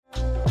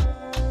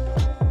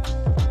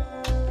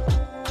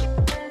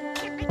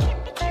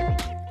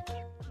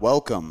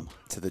Welcome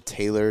to the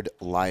Tailored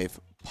Life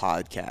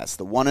Podcast,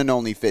 the one and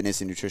only fitness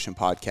and nutrition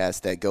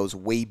podcast that goes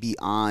way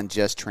beyond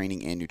just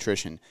training and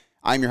nutrition.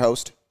 I'm your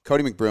host,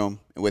 Cody McBroom,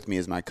 and with me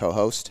is my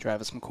co-host,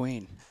 Travis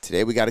McQueen.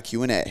 Today we got a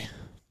Q&A.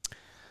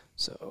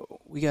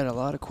 So we got a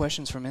lot of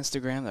questions from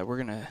Instagram that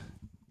we're going to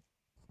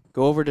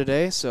go over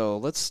today, so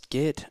let's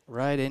get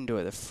right into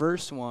it. The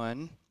first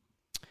one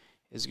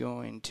is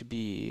going to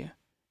be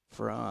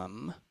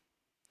from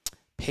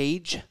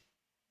Paige.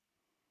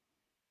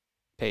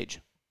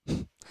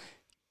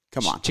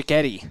 Come on.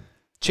 Cicchetti.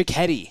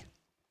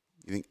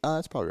 You think,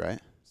 that's probably right.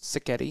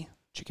 Cicchetti.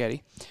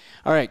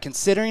 All right,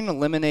 considering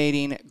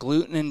eliminating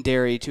gluten and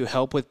dairy to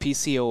help with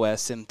PCOS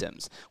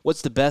symptoms,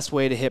 what's the best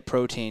way to hit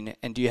protein,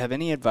 and do you have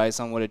any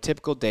advice on what a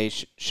typical day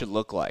should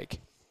look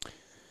like?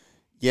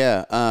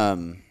 Yeah,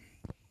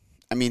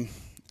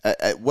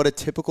 what a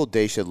typical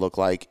day should look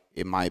like,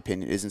 in my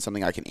opinion, isn't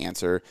something I can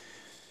answer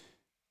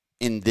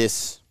in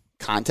this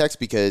context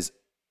because,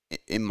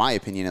 in my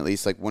opinion at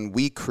least, like when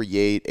we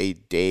create a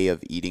day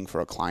of eating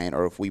for a client,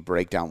 or if we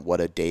break down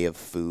what a day of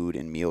food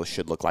and meals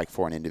should look like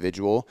for an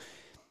individual,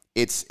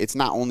 it's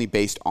not only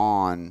based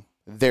on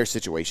their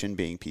situation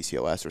being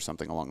PCOS or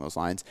something along those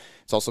lines.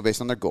 It's also based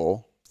on their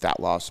goal, fat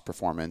loss,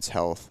 performance,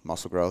 health,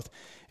 muscle growth.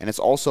 And it's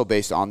also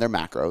based on their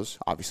macros,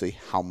 obviously,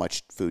 how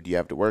much food you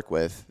have to work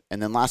with.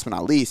 And then last but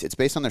not least, it's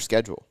based on their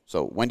schedule.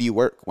 So when do you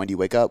work? When do you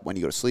wake up? When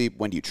do you go to sleep?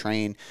 When do you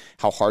train?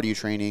 How hard are you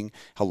training?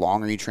 How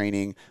long are you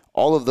training?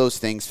 All of those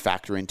things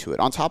factor into it,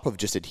 on top of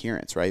just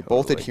adherence, right?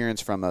 Totally. Both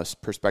adherence from a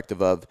perspective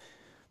of,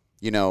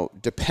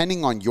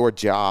 depending on your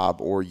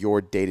job or your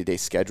day-to-day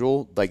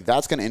schedule, like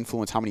that's going to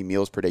influence how many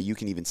meals per day you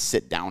can even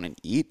sit down and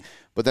eat.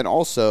 But then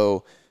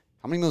also,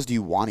 how many meals do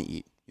you want to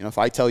eat? If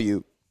I tell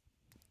you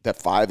that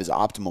 5 is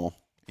optimal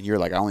and you're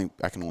like,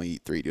 I can only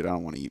eat 3, dude. I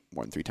don't want to eat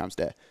more than 3 times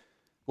a day.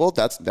 Well,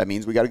 that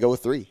means we got to go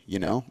with 3,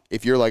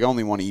 If you're like, I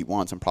only want to eat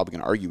once, I'm probably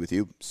going to argue with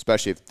you,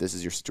 especially if this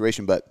is your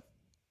situation. But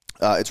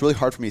it's really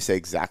hard for me to say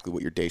exactly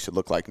what your day should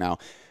look like. Now,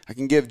 I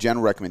can give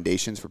general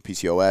recommendations for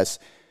PCOS.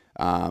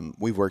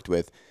 We've worked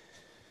with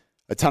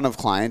a ton of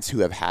clients who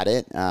have had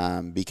it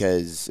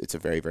because it's a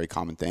very, very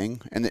common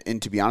thing.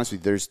 And to be honest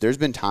with you, there's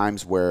been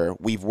times where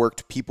we've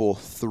worked people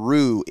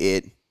through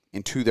it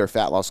into their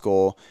fat loss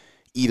goal,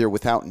 either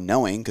without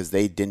knowing because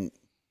they didn't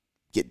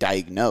get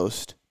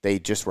diagnosed. They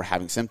just were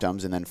having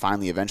symptoms, and then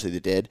finally, eventually they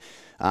did.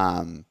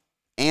 And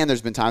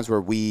there's been times where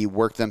we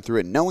worked them through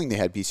it knowing they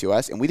had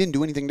PCOS, and we didn't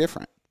do anything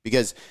different.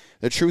 Because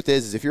the truth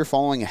is if you're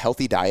following a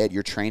healthy diet,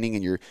 you're training,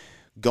 and you're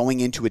going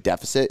into a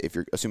deficit, if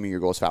you're assuming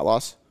your goal is fat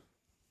loss,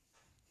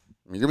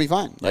 you're going to be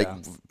fine. Yeah.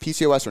 Like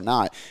PCOS or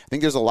not. I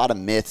think there's a lot of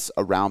myths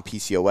around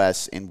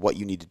PCOS and what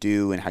you need to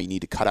do and how you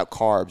need to cut out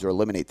carbs or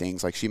eliminate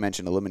things. Like she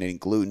mentioned, eliminating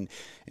gluten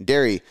and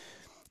dairy.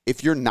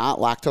 If you're not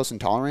lactose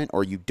intolerant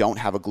or you don't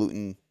have a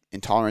gluten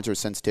intolerance or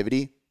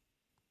sensitivity,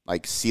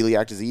 like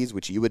celiac disease,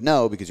 which you would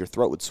know because your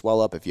throat would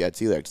swell up if you had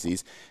celiac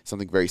disease,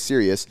 something very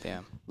serious.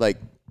 Damn. Like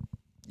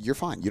you're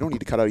fine. You don't need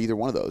to cut out either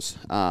one of those.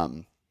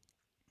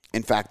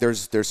 In fact,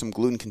 there's some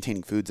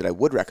gluten-containing foods that I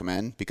would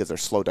recommend because they're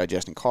slow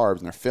digesting carbs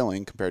and they're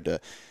filling compared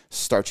to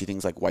starchy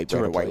things like white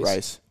bread or white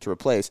rice to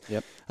replace.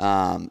 Yep.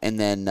 And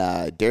then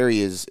dairy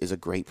is a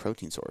great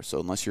protein source. So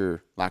unless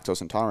you're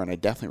lactose intolerant, I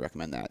definitely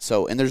recommend that.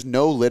 So, and there's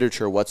no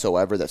literature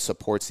whatsoever that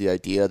supports the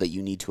idea that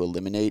you need to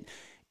eliminate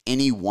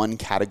any one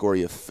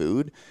category of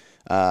food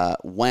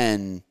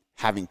when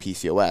having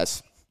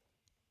PCOS.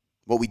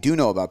 What we do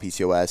know about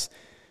PCOS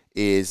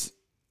is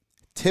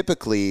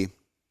typically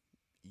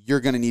you're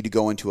going to need to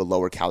go into a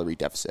lower calorie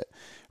deficit,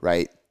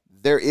 right?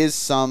 There is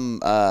some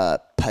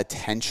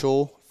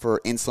potential for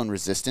insulin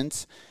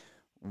resistance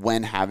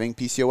when having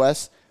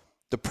PCOS.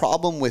 The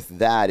problem with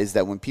that is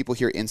that when people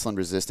hear insulin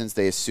resistance,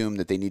 they assume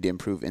that they need to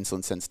improve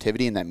insulin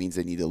sensitivity, and that means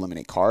they need to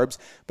eliminate carbs.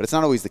 But it's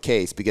not always the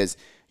case because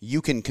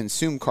you can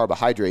consume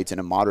carbohydrates in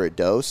a moderate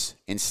dose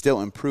and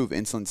still improve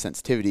insulin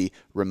sensitivity,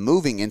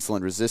 removing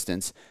insulin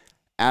resistance,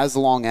 as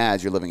long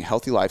as you're living a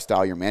healthy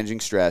lifestyle, you're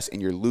managing stress,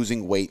 and you're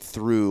losing weight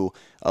through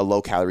a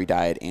low-calorie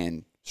diet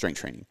and strength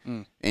training.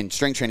 And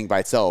strength training by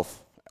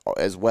itself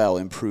as well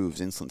improves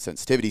insulin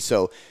sensitivity.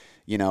 So,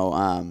 she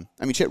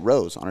had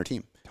Rose on our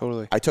team.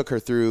 Totally. I took her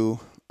through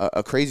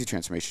a crazy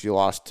transformation. She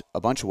lost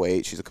a bunch of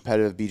weight. She's a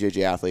competitive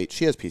BJJ athlete.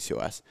 She has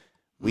PCOS.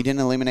 We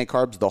didn't eliminate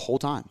carbs the whole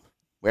time.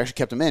 We actually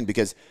kept them in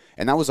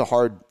and that was a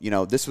hard,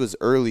 this was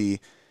early.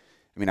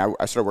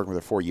 I started working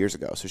with her 4 years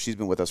ago, so she's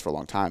been with us for a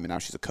long time, and now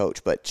she's a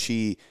coach. But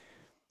she,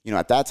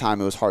 at that time,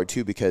 it was hard,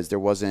 too, because there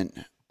wasn't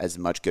as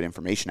much good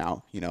information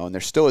out, and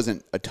there still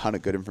isn't a ton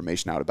of good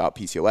information out about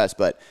PCOS.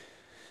 But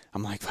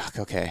I'm like, fuck,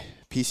 okay,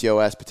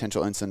 PCOS,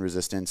 potential insulin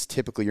resistance.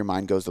 Typically, your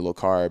mind goes to low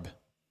carb,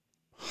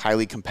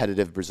 highly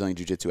competitive Brazilian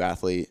Jiu-Jitsu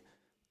athlete.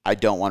 I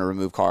don't want to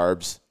remove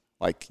carbs.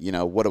 Like,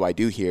 what do I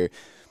do here?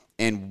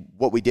 And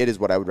what we did is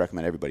what I would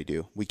recommend everybody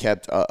do. We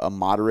kept a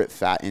moderate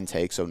fat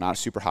intake, so not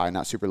super high,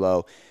 not super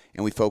low.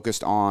 And we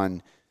focused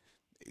on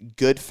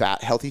good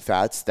fat, healthy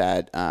fats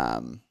that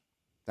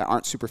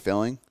aren't super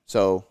filling.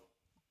 So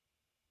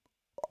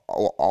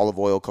olive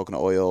oil,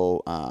 coconut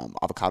oil,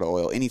 avocado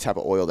oil, any type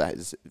of oil that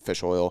is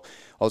fish oil,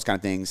 all those kind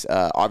of things.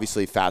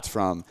 Obviously, fats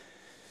from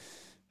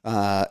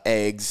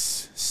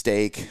eggs,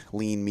 steak,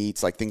 lean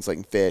meats, like things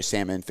like fish,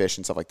 salmon, fish,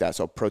 and stuff like that.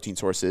 So protein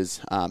sources,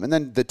 and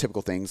then the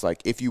typical things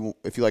like if you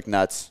like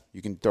nuts,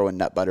 you can throw in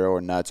nut butter or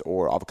nuts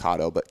or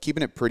avocado, but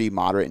keeping it pretty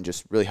moderate and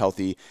just really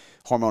healthy,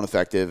 hormone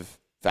effective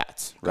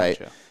fats, right?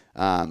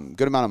 Gotcha.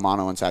 Good amount of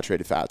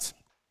monounsaturated fats,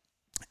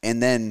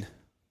 and then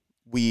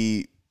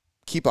we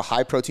keep a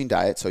high protein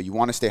diet. So you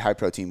want to stay high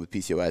protein with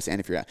PCOS, and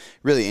if you're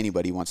really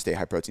anybody wants to stay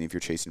high protein if you're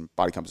chasing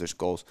body composition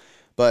goals,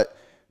 but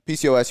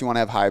PCOS, you want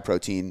to have high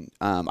protein.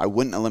 I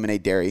wouldn't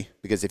eliminate dairy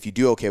because if you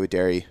do okay with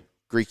dairy,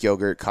 Greek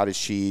yogurt, cottage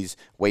cheese,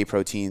 whey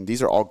protein,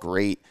 these are all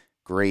great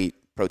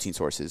protein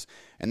sources.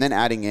 And then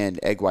adding in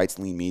egg whites,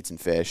 lean meats, and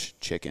fish,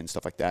 chicken,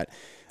 stuff like that.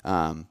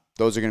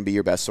 Those are going to be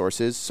your best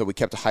sources. So we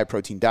kept a high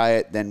protein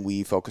diet. Then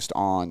we focused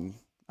on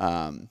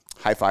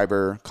high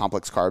fiber,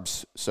 complex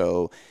carbs.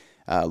 So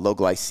low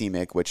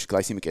glycemic, which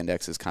glycemic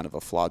index is kind of a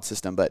flawed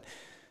system, but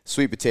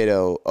sweet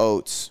potato,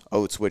 oats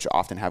which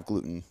often have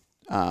gluten.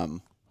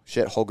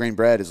 Whole grain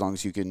bread, as long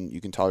as you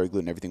can tolerate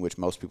gluten, everything, which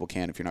most people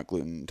can if you're not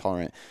gluten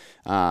intolerant.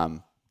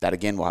 That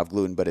again will have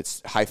gluten, but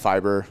it's high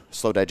fiber,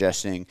 slow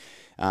digesting.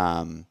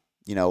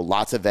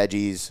 Lots of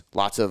veggies,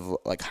 lots of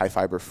like high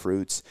fiber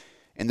fruits.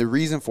 And the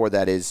reason for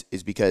that is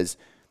because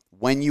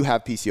when you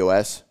have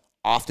PCOS,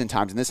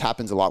 oftentimes, and this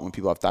happens a lot when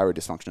people have thyroid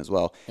dysfunction as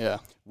well. Yeah,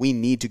 we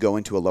need to go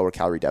into a lower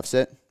calorie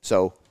deficit.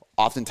 So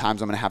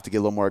oftentimes, I'm going to have to get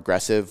a little more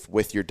aggressive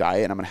with your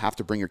diet, and I'm going to have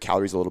to bring your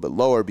calories a little bit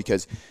lower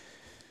because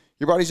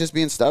your body's just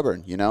being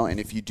stubborn, and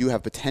if you do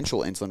have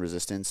potential insulin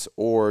resistance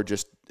or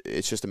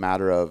it's just a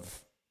matter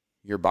of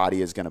your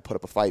body is going to put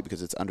up a fight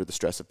because it's under the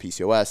stress of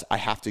PCOS, I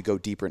have to go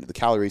deeper into the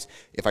calories.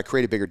 If I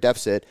create a bigger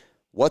deficit,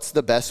 what's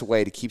the best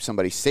way to keep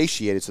somebody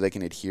satiated so they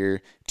can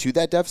adhere to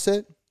that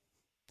deficit?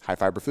 High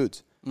fiber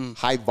foods,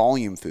 high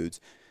volume foods.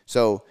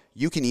 So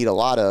you can eat a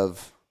lot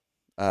of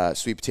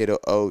sweet potato,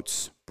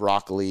 oats,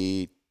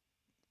 broccoli,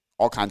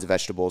 all kinds of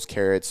vegetables,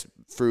 carrots,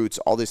 fruits,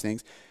 all these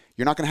things.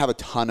 You're not going to have a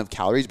ton of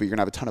calories, but you're going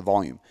to have a ton of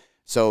volume.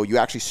 So you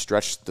actually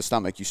stretch the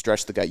stomach, you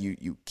stretch the gut,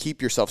 you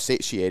keep yourself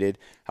satiated.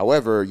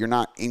 However, you're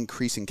not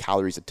increasing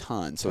calories a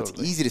ton. So It's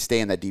easy to stay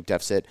in that deep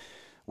deficit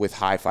with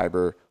high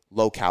fiber,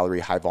 low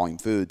calorie, high volume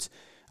foods.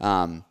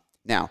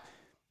 Now,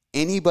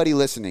 anybody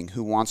listening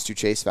who wants to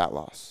chase fat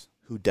loss,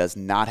 who does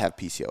not have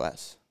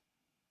PCOS,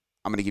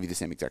 I'm going to give you the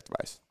same exact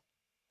advice.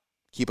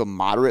 Keep a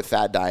moderate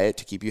fat diet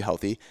to keep you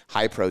healthy,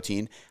 high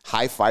protein,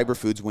 high fiber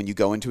foods when you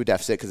go into a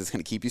deficit because it's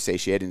going to keep you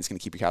satiated and it's going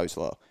to keep your calories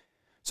low.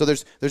 So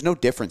there's no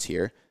difference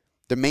here.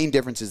 The main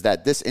difference is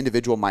that this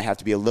individual might have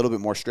to be a little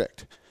bit more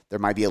strict. There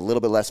might be a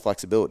little bit less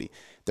flexibility.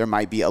 There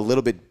might be a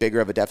little bit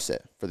bigger of a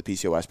deficit for the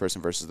PCOS person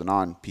versus the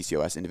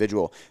non-PCOS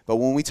individual. But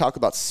when we talk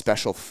about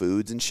special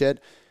foods and shit,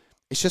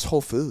 it's just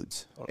whole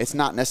foods. Okay. It's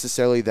not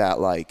necessarily that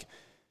like,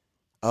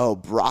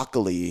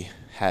 broccoli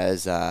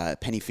has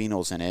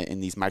polyphenols in it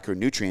and these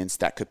micronutrients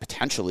that could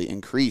potentially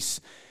increase,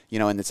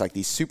 and it's like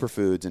these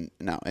superfoods. And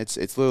no, it's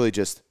literally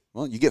just,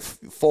 you get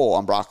full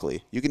on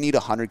broccoli. You can eat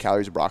 100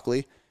 calories of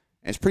broccoli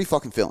and it's pretty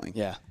fucking filling.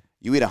 Yeah.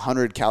 You eat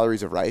 100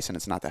 calories of rice and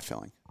it's not that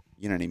filling.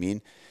 You know what I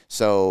mean?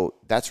 So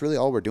that's really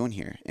all we're doing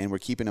here. And we're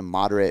keeping a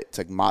moderate, it's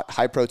like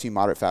high protein,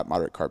 moderate fat,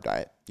 moderate carb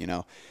diet.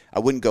 I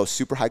wouldn't go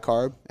super high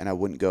carb and I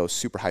wouldn't go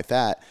super high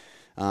fat.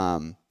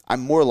 I'm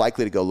more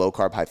likely to go low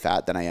carb, high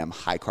fat than I am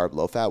high carb,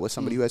 low fat with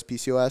somebody who has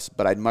PCOS,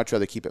 but I'd much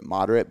rather keep it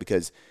moderate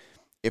because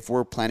if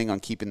we're planning on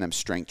keeping them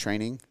strength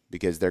training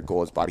because their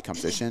goal is body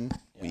composition,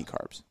 we need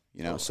carbs,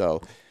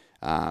 so,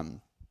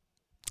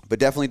 but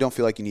definitely don't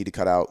feel like you need to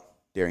cut out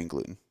dairy and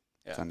gluten.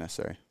 Yeah. It's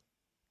unnecessary.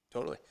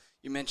 Totally.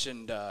 You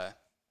mentioned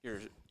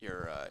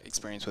your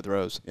experience with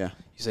Rose. Yeah.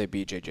 You say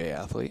BJJ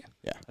athlete.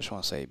 Yeah. I just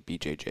want to say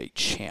BJJ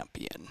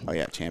champion. Oh,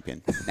 yeah,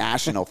 champion.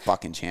 National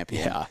fucking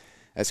champion. Yeah.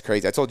 That's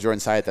crazy. I told Jordan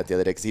Syatt that the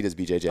other day because he does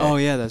BJJ. Oh,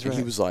 yeah, that's right. And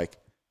he was like,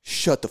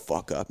 shut the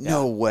fuck up. Yeah.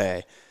 No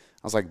way.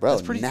 I was like, bro,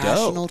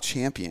 national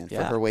champion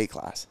for her weight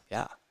class.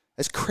 Yeah.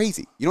 That's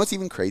crazy. You know what's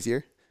even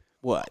crazier?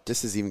 What?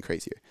 This is even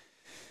crazier.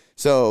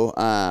 So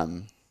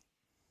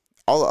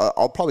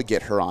I'll probably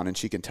get her on and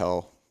she can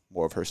tell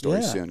more of her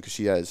story soon because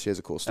she has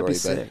a cool story.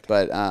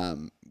 But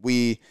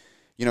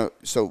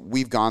so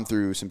we've gone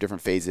through some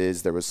different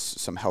phases. There was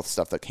some health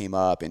stuff that came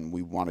up and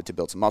we wanted to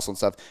build some muscle and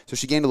stuff. So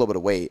she gained a little bit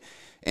of weight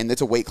and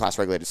it's a weight class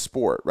regulated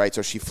sport, right?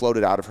 So she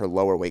floated out of her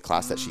lower weight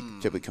class that she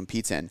typically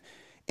competes in.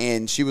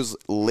 And she was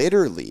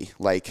literally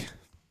like,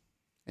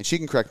 and she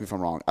can correct me if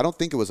I'm wrong. I don't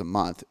think it was a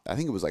month. I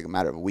think it was like a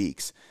matter of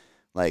weeks.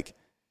 Like,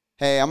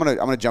 hey, I'm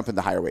gonna jump in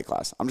the higher weight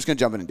class. I'm just gonna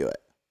jump in and do it.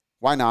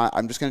 Why not?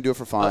 I'm just going to do it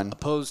for fun.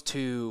 Opposed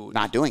to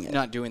not doing it.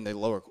 Not doing the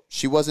lower.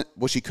 She wasn't.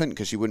 Well, she couldn't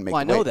because she wouldn't make.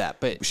 Well, I know that,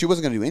 but she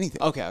wasn't going to do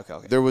anything. Okay.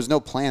 There was no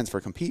plans for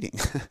competing,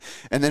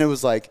 and then it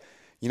was like,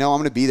 I'm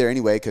going to be there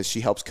anyway because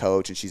she helps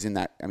coach and she's in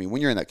that. I mean,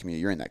 when you're in that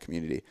community, you're in that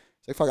community.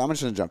 It's like, fuck, I'm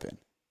just going to jump in,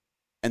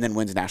 and then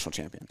wins national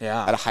champion.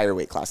 Yeah. At a higher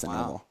weight class than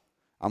normal.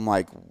 I'm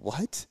like,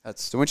 what?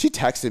 So when she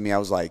texted me, I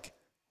was like,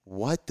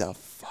 what the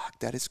fuck?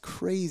 That is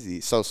crazy.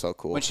 So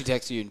cool. When she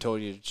texted you and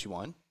told you she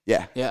won.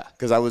 Yeah. Yeah.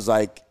 Because I was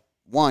like,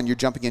 one, you're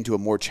jumping into a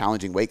more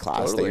challenging weight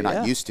class that you're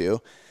not used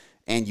to,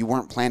 and you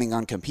weren't planning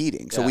on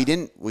competing. So we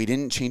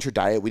didn't change her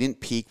diet. We didn't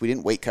peak. We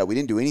didn't weight cut. We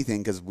didn't do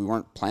anything because we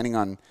weren't planning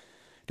on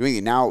doing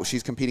it. Now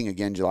she's competing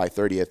again July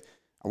 30th.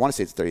 I want to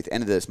say it's 30th,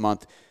 end of this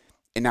month.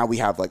 And now we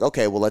have like,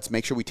 okay, well, let's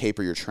make sure we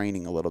taper your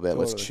training a little bit.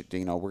 Totally. Let's,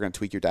 we're going to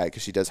tweak your diet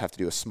because she does have to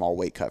do a small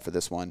weight cut for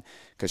this one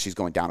because she's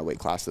going down a weight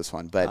class this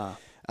one. But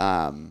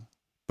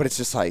it's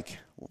just like,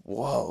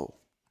 whoa,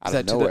 out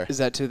of nowhere. Is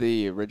that to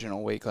the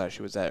original weight class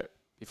she was at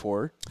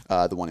before?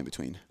 The one in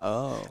between.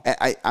 Oh.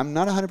 I'm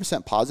not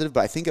 100% positive,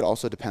 but I think it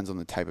also depends on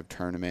the type of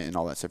tournament and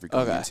all that stuff you're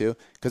going into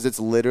because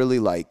it's literally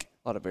like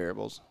a lot of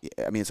variables.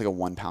 I mean, it's like a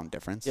 1 pound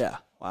difference. Yeah.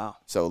 Wow.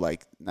 So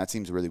like that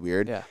seems really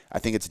weird. Yeah. I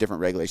think it's a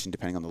different regulation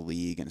depending on the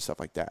league and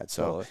stuff like that.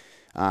 So,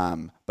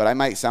 totally. But I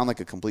might sound like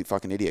a complete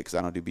fucking idiot because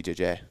I don't do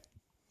BJJ.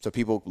 So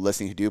people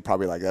listening who do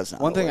probably like that's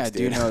not one thing I do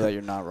dude. know that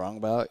you're not wrong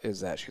about is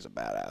that she's a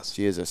badass.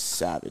 She is a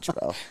savage,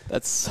 bro.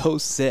 That's so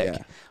sick.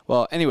 Yeah.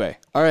 Well, anyway,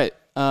 all right.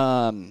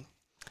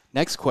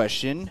 Next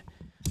question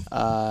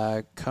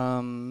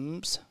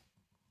comes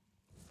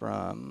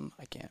from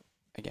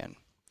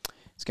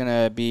It's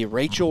gonna be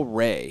Rachel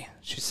Ray.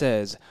 She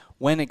says,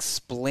 when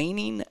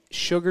explaining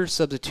sugar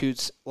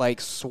substitutes like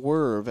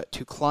Swerve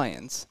to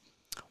clients,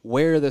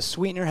 where the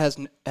sweetener has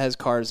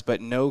carbs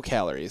but no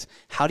calories,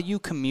 how do you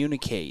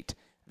communicate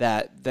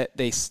that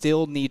they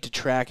still need to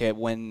track it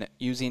when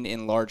using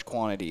in large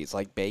quantities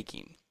like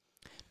baking?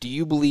 Do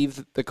you believe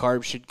that the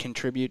carbs should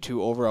contribute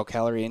to overall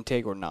calorie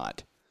intake or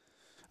not?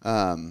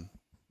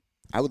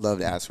 I would love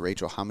to ask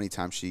Rachel how many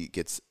times she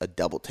gets a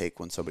double take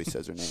when somebody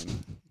says her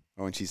name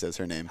or when she says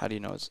her name. How do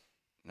you know it's...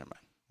 Never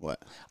mind.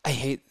 What? I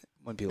hate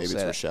when people say Maybe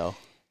it's Rochelle.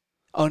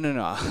 Oh,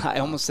 no. I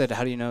almost said,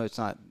 how do you know it's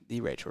not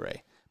the Rachel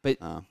Ray? But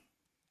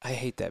I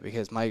hate that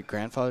because my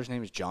grandfather's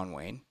name is John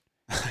Wayne.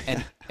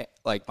 And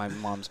like my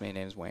mom's main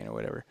name is Wayne or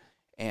whatever.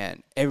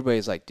 And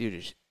everybody's like,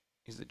 dude,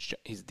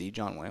 he's the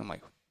John Wayne. I'm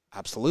like,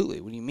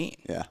 absolutely. What do you mean?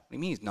 Yeah. What do you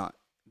mean he's not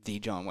the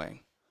John Wayne?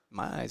 In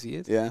my eyes, he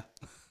is. Yeah.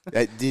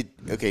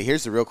 Okay,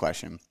 here's the real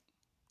question.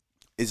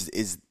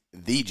 Is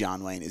the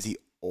John Wayne, is he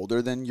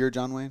older than your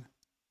John Wayne?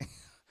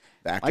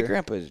 The actor? My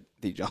grandpa is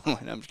the John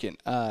Wayne. I'm just kidding.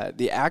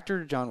 The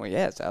actor John Wayne,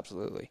 yes,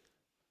 absolutely.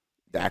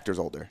 The actor's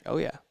older. Oh,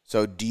 yeah.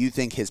 So do you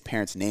think his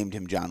parents named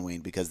him John Wayne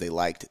because they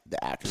liked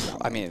the actor John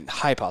Wayne? I mean,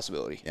 high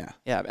possibility. Yeah.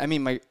 Yeah, I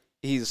mean,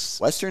 he's...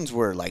 Westerns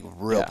were, like,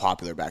 real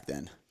popular back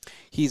then.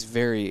 He's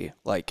very,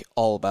 like,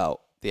 all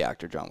about the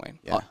actor John Wayne.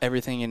 Yeah.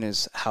 Everything in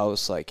his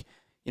house, like...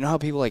 You know how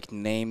people like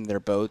name their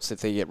boats if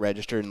they get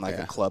registered in like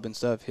a club and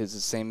stuff? His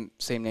is the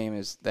same name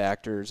as the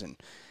actors, and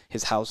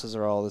his houses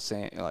are all the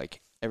same.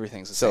 Like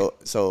everything's the same.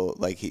 So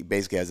like he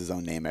basically has his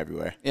own name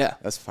everywhere. Yeah,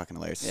 that's fucking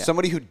hilarious. Yeah.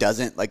 Somebody who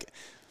doesn't like,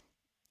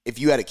 if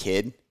you had a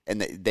kid and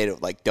they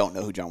don't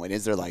know who John Wayne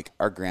is, they're like,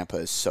 our grandpa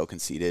is so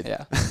conceited.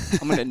 Yeah,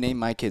 I'm gonna name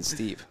my kid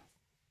Steve.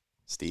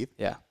 Steve?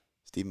 Yeah.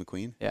 Steve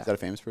McQueen? Yeah. Is that a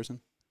famous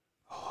person?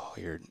 Oh,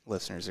 your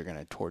listeners are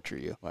gonna torture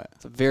you. What?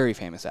 It's a very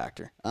famous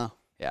actor. Oh.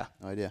 Yeah.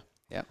 No idea.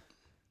 Yep.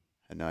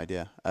 I had no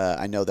idea.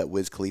 I know that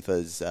Wiz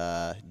Khalifa's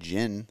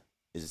gin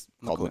is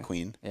called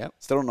McQueen. Yep.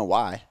 Still don't know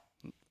why.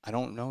 I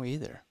don't know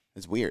either.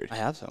 It's weird. I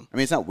have some. I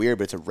mean, it's not weird,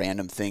 but it's a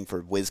random thing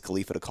for Wiz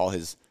Khalifa to call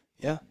his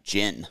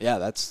gin. Yeah,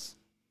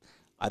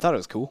 I thought it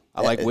was cool.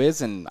 I like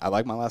Wiz, and I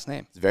like my last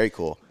name. It's very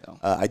cool. So.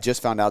 I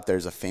just found out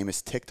there's a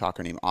famous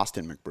TikToker named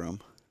Austin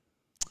McBroom.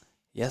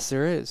 Yes,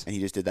 there is. And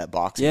he just did that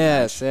boxing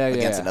match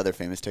against another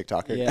famous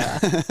TikToker. Yeah,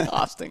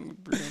 Austin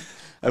McBroom.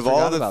 Of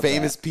all the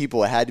famous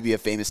people, it had to be a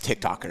famous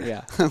TikToker.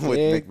 Yeah, with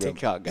big McBroom.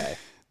 TikTok guy.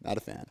 Not a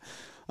fan.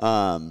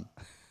 I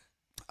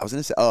was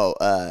gonna say,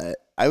 I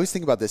always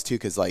think about this too,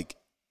 because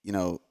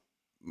so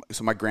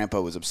my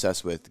grandpa was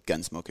obsessed with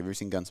Gunsmoke. Have you ever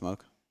seen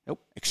Gunsmoke?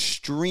 Nope.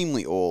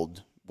 Extremely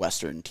old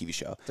Western TV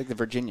show. It's like The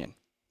Virginian.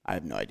 I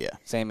have no idea.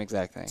 Same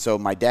exact thing. So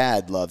my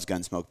dad loves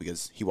Gunsmoke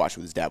because he watched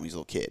it with his dad when he was a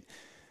little kid.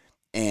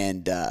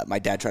 And my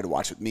dad tried to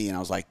watch with me, and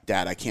I was like,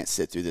 Dad, I can't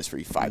sit through this for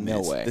 5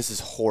 minutes. No way. This is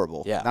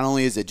horrible. Yeah. Not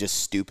only is it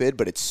just stupid,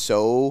 but it's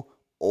so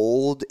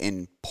old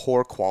and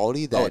poor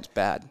quality that... Oh, it's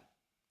bad.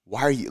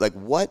 Why are you, like,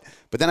 what?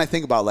 But then I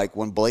think about, like,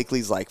 when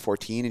Blakely's, like,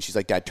 14, and she's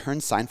like, Dad, turn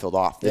Seinfeld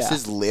off. This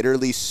is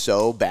literally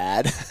so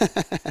bad.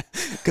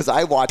 Because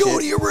I watch it. Go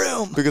to your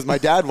room. Because my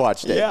dad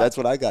watched it. Yeah. That's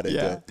what I got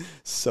into. Yeah.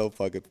 So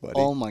fucking funny.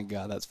 Oh, my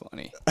God, that's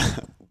funny.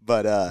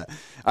 But, all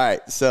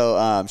right,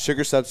 so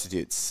sugar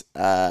substitutes.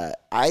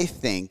 I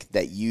think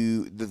that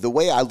the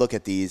way I look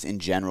at these in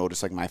general,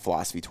 just like my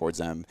philosophy towards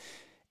them,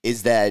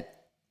 is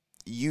that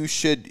you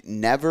should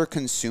never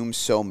consume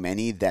so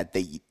many that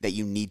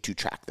you need to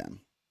track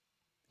them.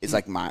 It's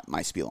like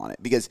my spiel on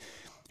it. Because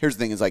here's the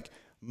thing is, like,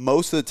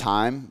 most of the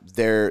time,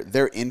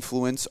 their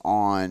influence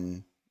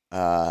on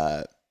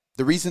the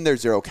reason they're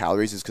 0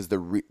 calories is because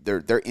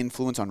their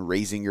influence on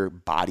raising your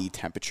body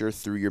temperature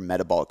through your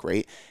metabolic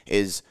rate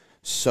is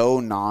so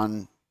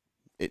negligible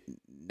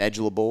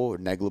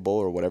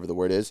or whatever the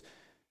word is,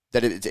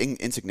 that it's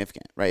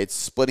insignificant, right? It's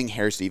splitting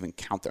hairs to even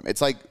count them.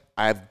 It's like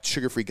I have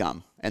sugar-free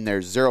gum, and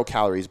there's 0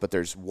 calories, but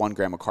there's 1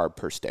 gram of carb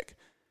per stick.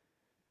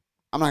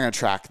 I'm not going to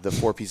track the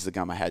 4 pieces of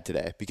gum I had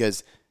today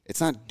because It's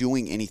not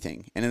doing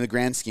anything. And in the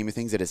grand scheme of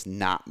things, it is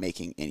not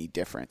making any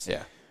difference.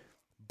 Yeah.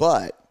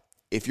 But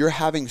if you're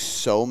having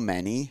so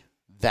many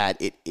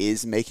that it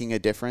is making a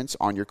difference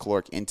on your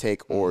caloric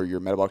intake or your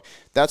metabolic,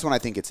 that's when I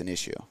think it's an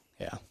issue.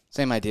 Yeah.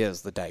 Same idea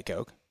as the Diet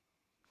Coke.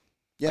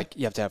 Yeah. Like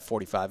you have to have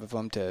 45 of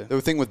them to.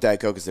 The thing with Diet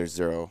Coke is there's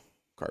 0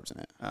 carbs in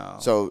it. Oh.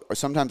 So or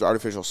sometimes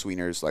artificial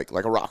sweeteners, like a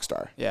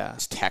Rockstar, Yeah.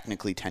 it's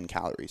technically 10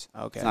 calories.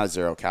 Okay. It's not a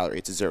 0 calorie.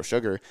 It's a 0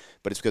 sugar,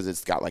 but it's because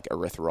it's got like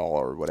erythritol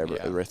or whatever,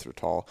 Yeah.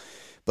 erythritol.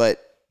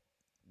 But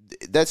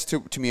that's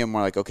to me, I'm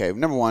more like, okay,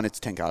 number one, it's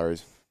 10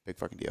 calories. Big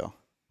fucking deal.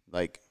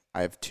 Like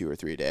I have 2 or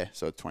 3 a day,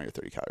 so it's 20 or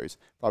 30 calories.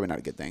 Probably not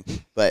a good thing,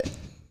 but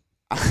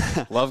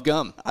Love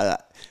gum. I'm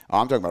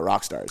talking about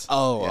Rockstars.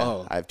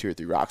 Oh. I have 2 or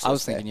 3 Rockstars. I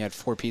was thinking you had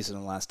 4 pieces in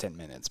the last 10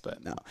 minutes, but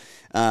No.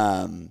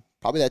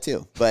 Probably that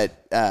too.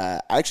 But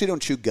I actually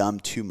don't chew gum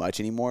too much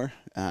anymore.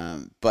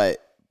 But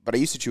I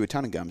used to chew a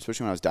ton of gum,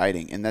 especially when I was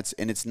dieting, and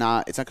it's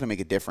not going to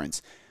make a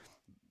difference.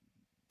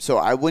 So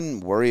I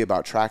wouldn't worry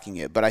about tracking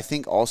it. But I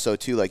think also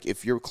too, like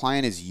if your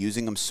client is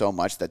using them so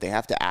much that they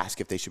have to ask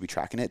if they should be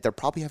tracking it, they're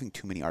probably having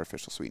too many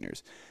artificial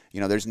sweeteners.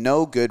 There's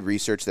no good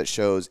research that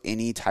shows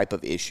any type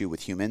of issue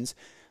with humans.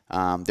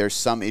 There's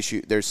some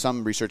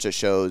research that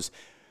shows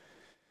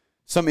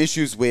some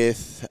issues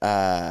with.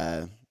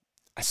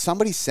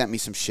 Somebody sent me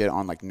some shit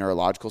on like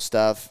neurological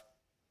stuff.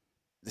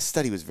 The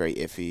study was very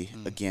iffy.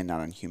 Again,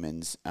 not on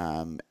humans.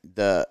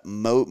 The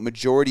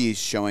majority is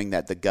showing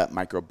that the gut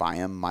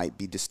microbiome might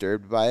be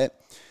disturbed by it.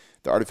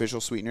 The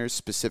artificial sweeteners,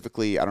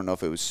 specifically, I don't know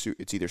if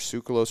it's either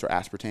sucralose or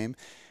aspartame,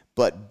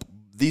 but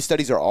these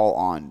studies are all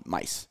on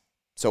mice.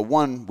 So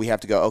one, we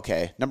have to go,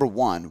 okay, number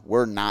one,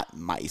 we're not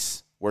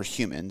mice. We're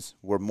humans.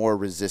 We're more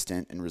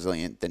resistant and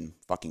resilient than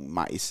fucking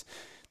mice.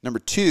 Number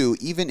two,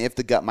 even if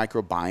the gut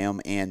microbiome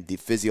and the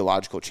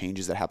physiological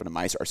changes that happen to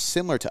mice are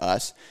similar to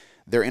us,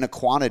 they're in a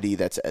quantity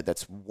that's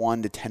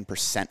 1 to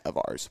 10% of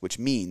ours, which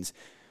means,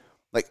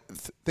 like,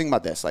 think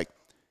about this, like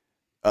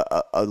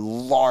a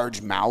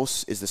large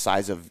mouse is the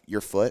size of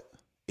your foot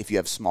if you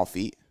have small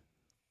feet,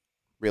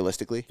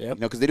 realistically. Yep.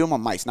 Because they do them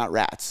on mice, not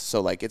rats. So,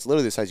 like, it's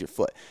literally the size of your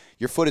foot.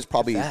 Your foot is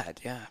probably, that,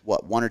 yeah.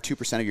 what, 1 or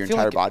 2% of your I feel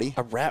entire like body?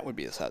 A rat would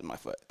be the size of my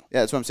foot. Yeah,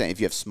 that's what I'm saying, if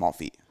you have small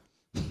feet.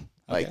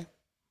 Like, Okay.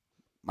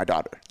 my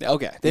daughter.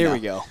 Okay, there we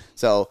go.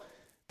 So,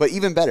 but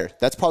even better,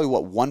 that's probably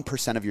what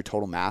 1% of your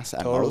total mass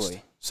at most.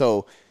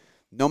 So,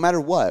 no matter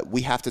what,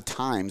 we have to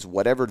times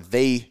whatever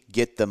they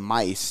get the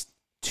mice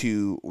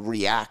to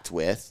react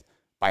with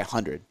by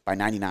 100, by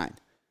 99.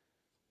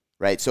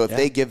 Right? So, if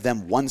they give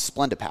them 1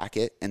 Splenda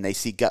packet and they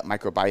see gut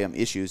microbiome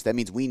issues, that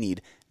means we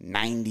need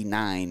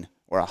 99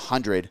 or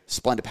 100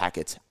 Splenda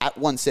packets at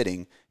one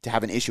sitting to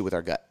have an issue with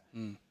our gut.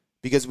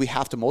 Because we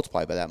have to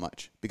multiply by that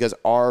much. Because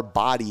our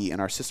body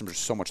and our systems are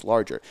so much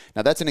larger.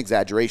 Now, that's an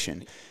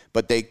exaggeration,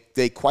 but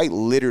they quite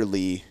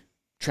literally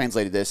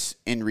translated this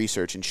in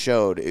research and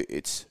showed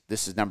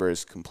this number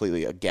is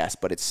completely a guess,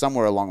 but it's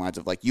somewhere along the lines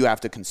of like you have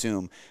to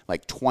consume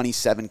like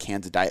 27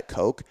 cans of Diet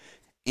Coke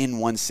in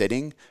one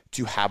sitting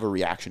to have a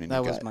reaction in your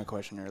gut. That was my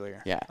question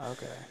earlier. Yeah.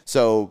 Okay.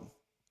 So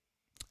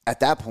at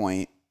that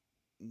point,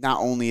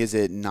 not only is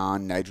it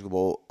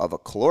non-negligible of a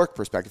caloric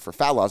perspective for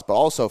fat loss, but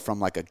also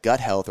from like a gut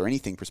health or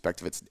anything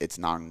perspective, it's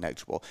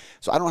non-negligible.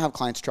 So I don't have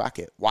clients track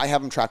it. Why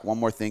have them track one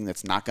more thing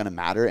that's not going to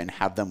matter and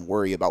have them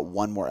worry about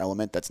one more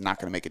element that's not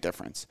going to make a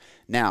difference?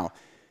 Now,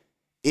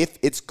 if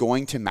it's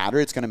going to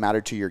matter, it's going to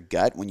matter to your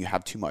gut when you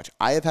have too much.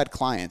 I have had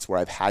clients where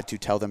I've had to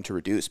tell them to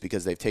reduce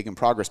because they've taken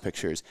progress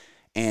pictures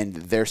and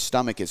their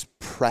stomach is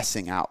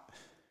pressing out.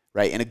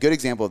 Right. And a good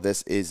example of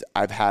this is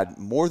I've had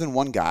more than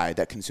one guy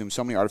that consumed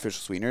so many artificial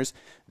sweeteners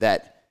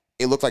that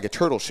it looked like a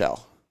turtle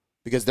shell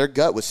because their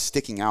gut was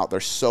sticking out.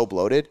 They're so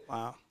bloated.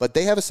 Wow. But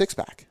they have a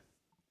 6-pack.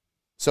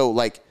 So,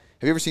 like,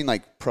 have you ever seen,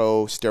 like,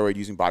 pro steroid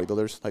using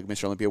bodybuilders like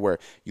Mr. Olympia where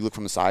you look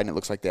from the side and it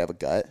looks like they have a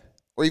gut?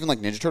 Or even like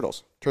Ninja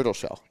Turtles, turtle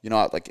shell.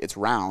 Like it's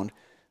round,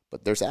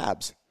 but there's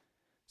abs.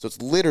 So it's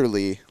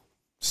literally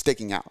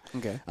sticking out.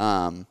 Okay.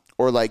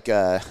 Or like...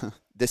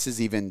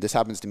 This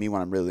happens to me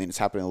when I'm really lean. It's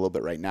happening a little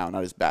bit right now.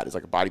 Not as bad as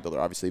like a bodybuilder,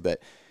 obviously,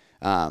 but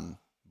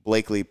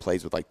Blakely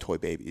plays with like toy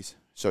babies.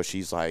 So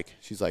she's like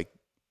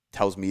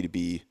tells me to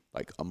be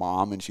like a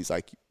mom, and she's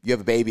like, you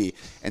have a baby,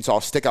 and so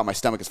I'll stick out my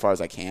stomach as far as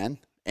I can,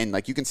 and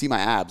like you can see my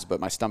abs, but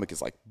my stomach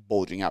is like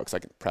bulging out because I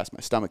can press my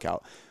stomach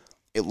out.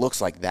 It looks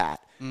like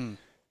that.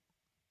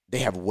 They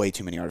have way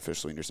too many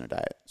artificial sweeteners in their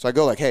diet. So I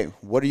go like, hey,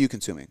 what are you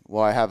consuming?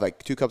 Well, I have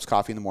like 2 cups of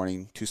coffee in the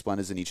morning, 2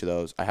 Splendas in each of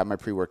those. I have my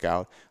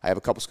pre-workout. I have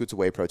a couple scoops of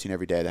whey protein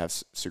every day that have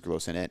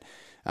sucralose in it.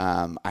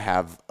 I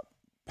have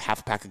half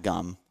a pack of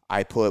gum.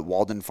 I put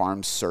Walden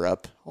Farms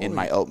syrup in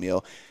my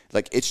oatmeal.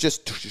 Like it's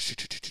just,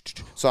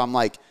 so I'm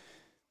like,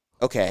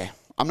 okay,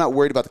 I'm not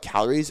worried about the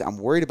calories. I'm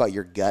worried about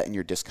your gut and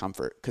your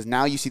discomfort. Because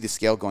now you see the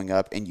scale going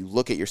up and you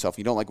look at yourself,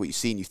 you don't like what you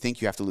see and you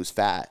think you have to lose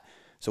fat.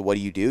 So what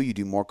do? You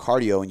do more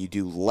cardio and you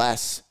do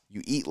less.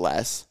 You eat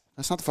less.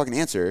 That's not the fucking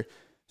answer.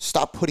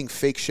 Stop putting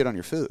fake shit on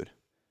your food.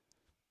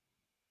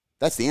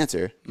 That's the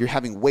answer. You're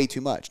having way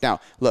too much.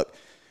 Now, look,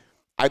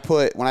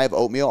 when I have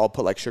oatmeal, I'll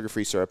put like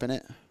sugar-free syrup in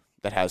it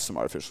that has some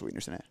artificial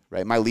sweeteners in it,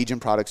 right? My Legion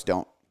products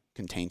don't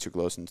contain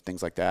sucralose and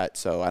things like that.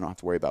 So I don't have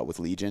to worry about with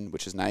Legion,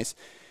 which is nice.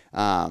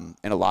 And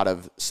a lot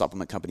of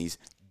supplement companies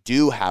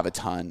do have a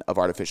ton of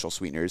artificial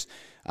sweeteners,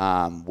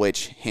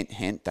 which hint,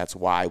 hint, that's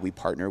why we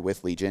partner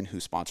with Legion, who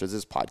sponsors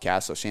this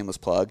podcast. So shameless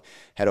plug,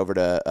 head over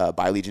to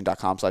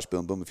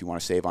buylegion.com/boom boom if you want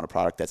to save on a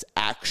product that's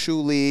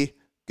actually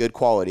good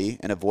quality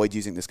and avoid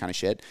using this kind of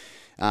shit.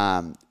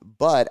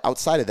 But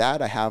outside of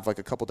that, I have like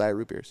a couple diet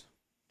root beers.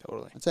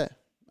 Totally. That's it.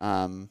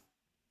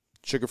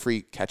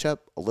 Sugar-free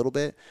ketchup a little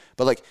bit,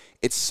 but like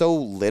it's so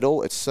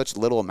little, it's such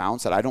little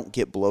amounts that I don't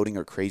get bloating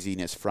or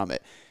craziness from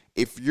it.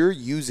 If you're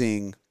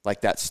using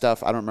like that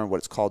stuff, I don't remember what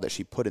it's called that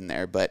she put in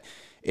there, but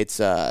it's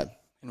In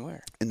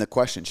where? in the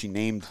question she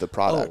named the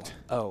product.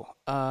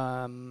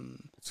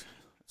 It's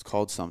It's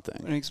called something.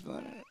 Let me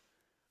explain it.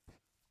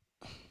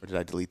 Or did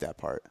I delete that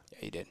part?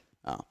 Yeah, you did.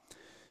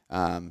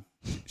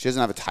 She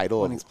doesn't have a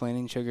title. When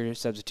explaining sugar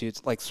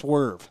substitutes, like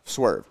Swerve.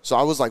 Swerve. So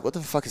I was like, what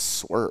the fuck is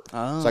Swerve?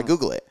 Oh, So I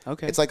Google it.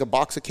 okay. It's like a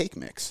box of cake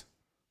mix,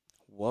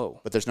 Whoa.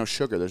 but there's no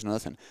sugar. There's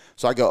nothing.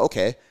 So I go,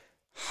 okay,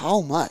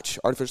 how much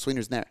artificial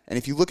sweeteners in there? And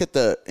if you look at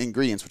the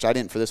ingredients, which I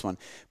didn't for this one,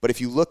 but if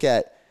you look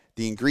at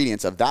the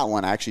ingredients of that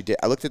one, I actually did.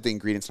 I looked at the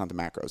ingredients, not the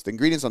macros. The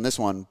ingredients on this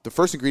one, the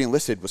first ingredient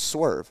listed was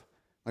Swerve.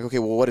 Like, okay,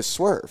 well, what is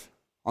Swerve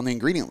on the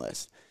ingredient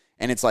list?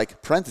 And it's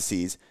like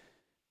parentheses,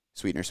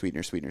 sweetener,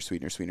 sweetener, sweetener,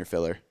 sweetener, sweetener,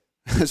 filler.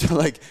 So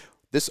like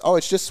this,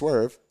 it's just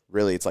Swerve.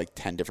 Really, it's like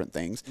 10 different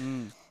things.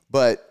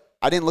 But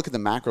I didn't look at the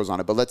macros on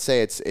it. But let's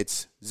say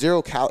it's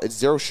zero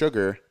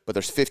sugar, but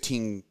there's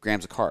 15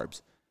 grams of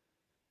carbs.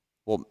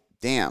 Well,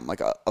 damn, like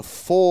a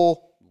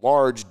full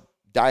large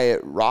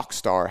diet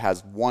Rockstar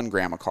has 1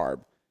 gram of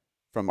carb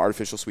from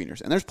artificial sweeteners.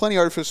 And there's plenty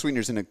of artificial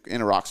sweeteners in a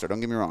Rockstar, don't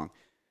get me wrong.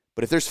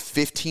 But if there's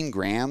 15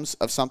 grams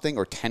of something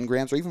or 10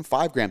 grams or even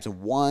 5 grams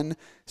in one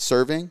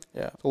serving,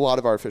 it's a lot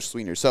of artificial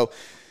sweeteners. So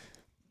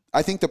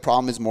I think the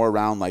problem is more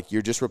around like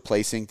you're just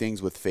replacing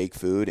things with fake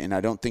food. And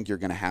I don't think you're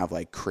going to have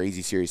like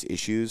crazy serious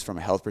issues from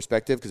a health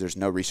perspective because there's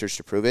no research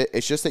to prove it.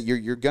 It's just that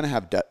you're going to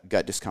have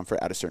gut discomfort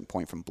at a certain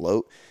point from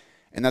bloat.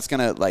 And that's going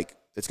to like,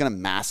 it's going to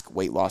mask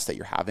weight loss that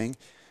you're having.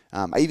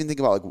 I even think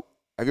about like,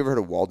 have you ever heard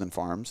of Walden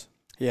Farms?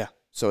 Yeah.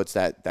 So it's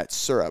that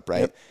syrup,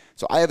 right? Yep.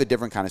 So I have a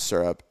different kind of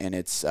syrup and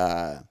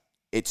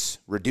it's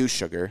reduced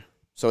sugar.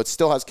 So it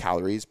still has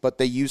calories, but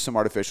they use some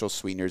artificial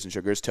sweeteners and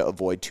sugars to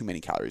avoid too many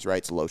calories, right?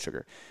 It's low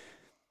sugar.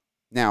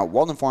 Now,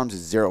 Walden Farms is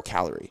 0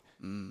 calorie,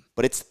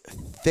 but it's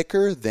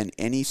thicker than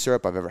any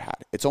syrup I've ever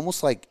had. It's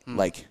almost like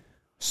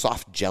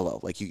soft Jello.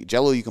 Like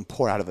Jello you can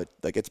pour out of it.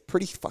 Like it's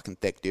pretty fucking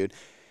thick, dude.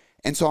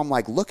 And so I'm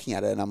like looking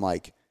at it and I'm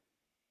like,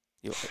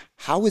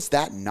 how is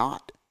that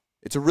not?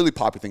 It's a really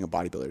popular thing of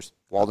bodybuilders.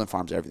 Walden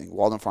Farms everything.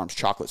 Walden Farms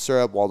chocolate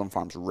syrup, Walden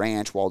Farms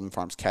ranch, Walden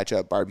Farms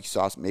ketchup, barbecue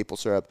sauce, maple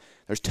syrup.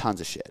 There's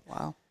tons of shit.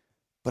 Wow.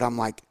 But I'm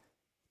like,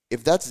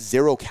 if that's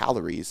 0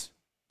 calories,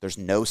 there's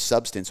no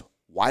substance.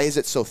 Why is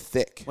it so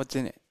thick? What's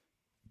in it?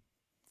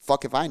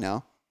 Fuck if I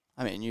know.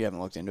 I mean, you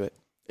haven't looked into it.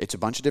 It's a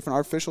bunch of different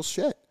artificial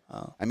shit.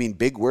 Oh. I mean,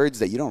 big words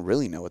that you don't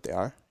really know what they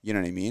are. You know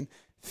what I mean?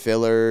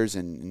 Fillers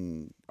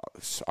and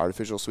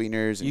artificial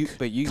sweeteners and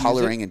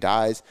coloring and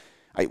dyes.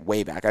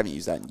 Way back. I haven't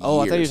used that in years. Oh,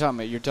 I thought you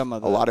were talking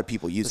about a lot of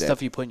people use the it.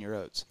 stuff you put in your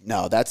oats.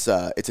 No, that's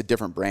it's a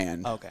different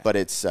brand. Okay. But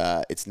it's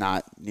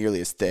not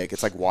nearly as thick.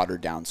 It's like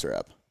watered down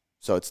syrup.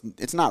 So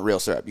it's not real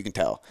syrup. You can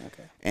tell.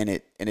 Okay. And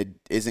it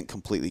isn't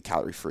completely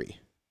calorie free,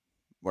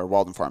 where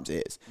Walden Farms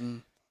is.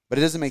 But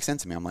it doesn't make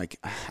sense to me. I'm like,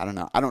 I don't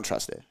know. I don't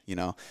trust it, you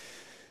know?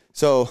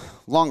 So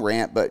long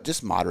rant, but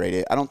just moderate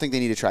it. I don't think they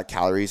need to track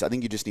calories. I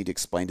think you just need to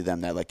explain to them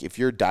that like if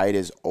your diet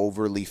is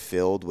overly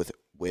filled with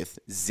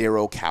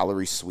 0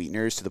 calorie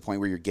sweeteners to the point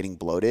where you're getting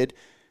bloated,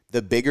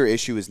 the bigger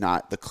issue is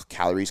not the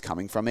calories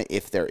coming from it,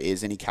 if there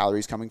is any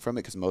calories coming from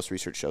it, because most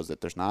research shows that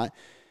there's not.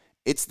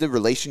 It's the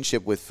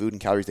relationship with food and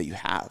calories that you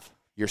have.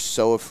 You're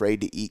so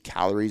afraid to eat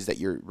calories that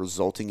you're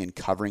resulting in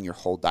covering your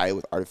whole diet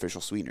with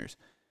artificial sweeteners,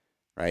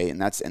 right?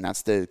 And that's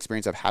the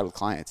experience I've had with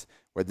clients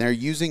where they're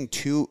using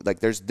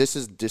this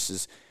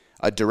is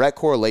a direct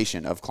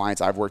correlation of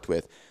clients I've worked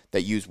with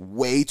that use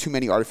way too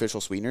many artificial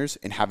sweeteners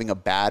and having a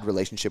bad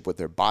relationship with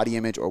their body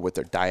image or with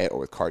their diet or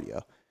with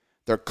cardio.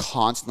 They're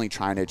constantly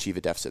trying to achieve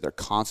a deficit. They're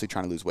constantly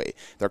trying to lose weight.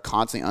 They're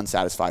constantly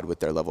unsatisfied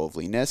with their level of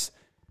leanness.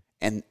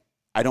 And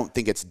I don't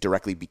think it's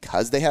directly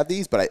because they have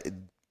these, but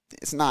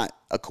it's not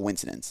a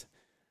coincidence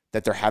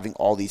that they're having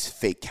all these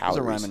fake calories.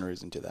 There's a rhyme and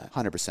reason to that.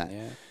 100%.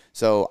 Yeah.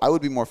 So I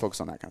would be more focused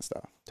on that kind of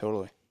stuff.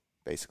 Totally.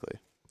 Basically.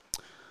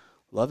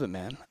 Love it,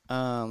 man.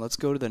 Let's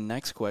go to the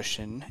next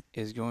question.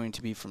 Is going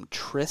to be from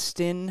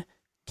Tristan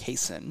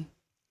Kaysen.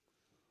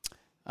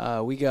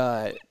 We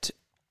got,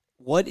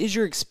 what is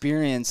your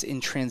experience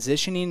in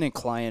transitioning a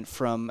client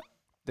from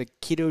the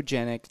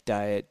ketogenic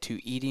diet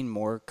to eating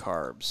more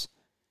carbs?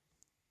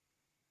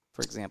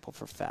 For example,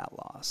 for fat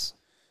loss.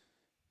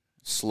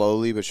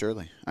 Slowly but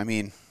surely. I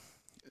mean,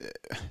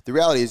 the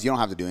reality is you don't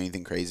have to do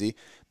anything crazy.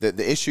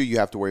 The issue you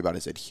have to worry about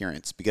is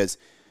adherence because,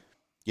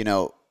 you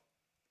know,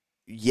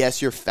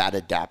 yes, you're fat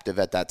adaptive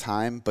at that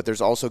time, but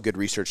there's also good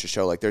research to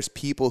show like there's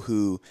people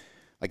who,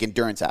 like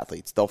endurance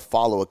athletes, they'll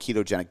follow a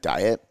ketogenic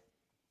diet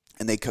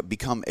and they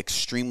become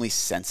extremely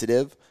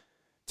sensitive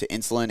to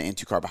insulin and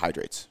to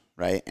carbohydrates,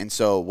 right? And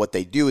so what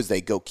they do is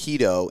they go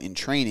keto in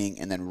training,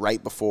 and then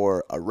right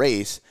before a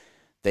race,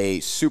 they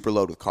super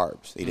load with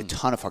carbs. They eat a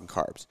ton of fucking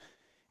carbs.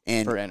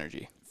 And For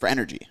energy.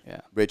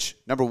 Yeah. Which,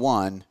 number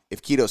one,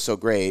 if keto is so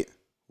great,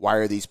 why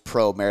are these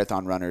pro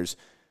marathon runners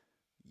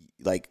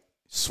like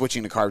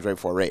switching to carbs right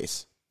before a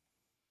race?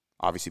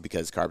 Obviously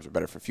because carbs are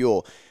better for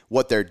fuel.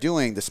 What they're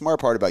doing, the smart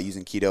part about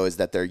using keto is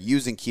that they're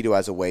using keto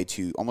as a way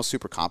to almost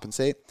super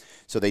compensate.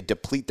 So they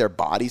deplete their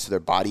body. So their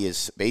body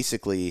is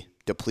basically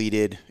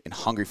depleted and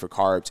hungry for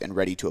carbs and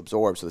ready to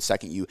absorb. So the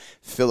second you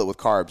fill it with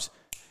carbs,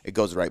 it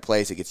goes to the right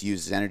place. It gets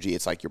used as energy.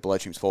 It's like your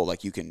bloodstream's full.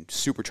 Like you can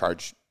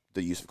supercharge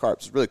the use of carbs.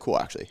 It's really cool,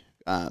 actually.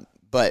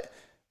 But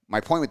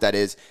my point with that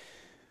is,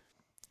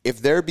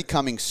 if they're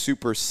becoming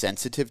super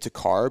sensitive to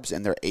carbs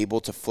and they're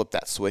able to flip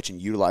that switch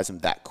and utilize them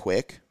that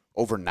quick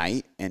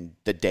overnight and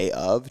the day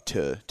of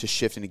to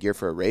shift into gear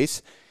for a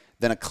race,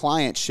 then a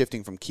client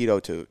shifting from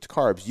keto to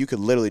carbs, you could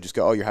literally just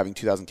go, oh, you're having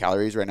 2,000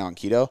 calories right now on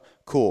keto?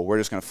 Cool, we're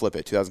just going to flip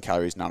it. 2,000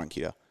 calories, not on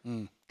keto.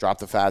 Drop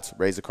the fats,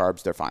 raise the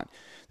carbs, they're fine.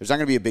 There's not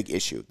going to be a big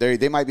issue.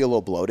 They might be a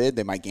little bloated.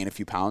 They might gain a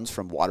few pounds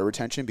from water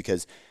retention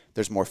because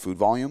there's more food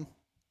volume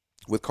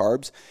with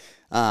carbs,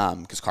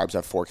 because carbs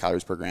have 4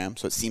 calories per gram.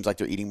 So it seems like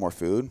they're eating more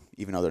food,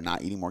 even though they're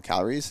not eating more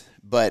calories.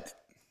 But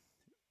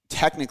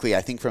technically,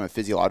 I think from a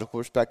physiological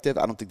perspective,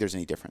 I don't think there's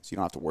any difference. You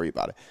don't have to worry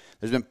about it.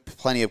 There's been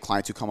plenty of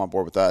clients who come on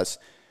board with us,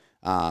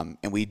 and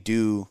we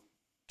do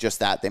just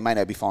that. They might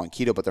not be following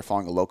keto, but they're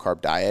following a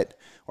low-carb diet,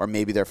 or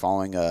maybe they're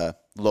following a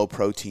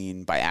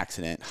low-protein by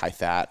accident,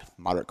 high-fat,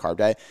 moderate-carb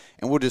diet,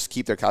 and we'll just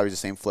keep their calories the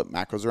same, flip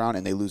macros around,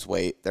 and they lose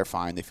weight. They're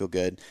fine. They feel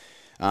good.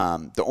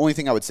 The only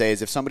thing I would say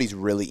is if somebody's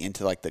really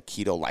into like the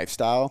keto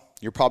lifestyle,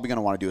 you're probably going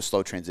to want to do a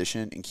slow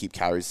transition and keep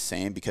calories the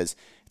same because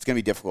it's going to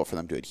be difficult for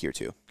them to adhere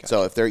to. Gotcha.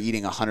 So if they're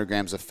eating 100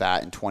 grams of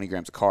fat and 20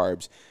 grams of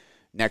carbs,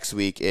 next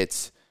week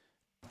it's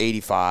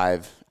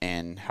 85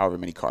 and however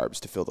many carbs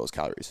to fill those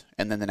calories.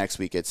 And then the next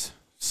week it's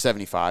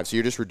 75. So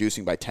you're just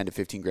reducing by 10 to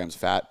 15 grams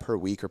of fat per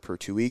week or per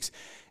 2 weeks.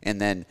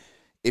 And then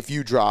if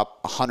you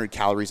drop 100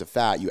 calories of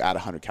fat, you add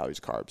 100 calories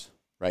of carbs,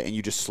 right? And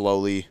you just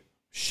slowly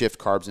shift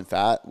carbs and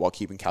fat while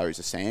keeping calories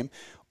the same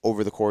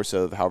over the course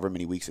of however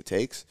many weeks it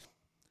takes.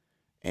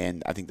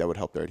 And I think that would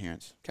help their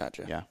adherence.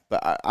 Gotcha. Yeah.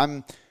 But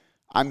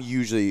I'm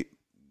usually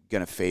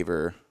going to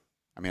favor,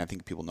 I mean, I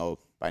think people know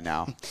by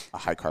now, a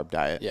high carb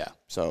diet. Yeah.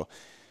 So,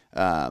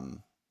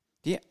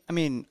 yeah, I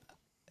mean,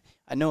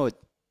 I know it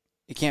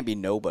can't be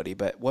nobody,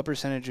 but what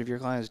percentage of your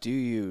clients do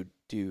you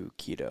do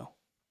keto?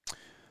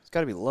 It's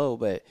got to be low,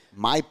 but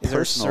my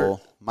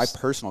personal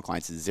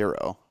clients is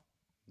 0.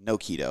 No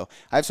keto.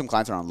 I have some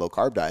clients that are on low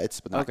carb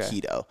diets, but not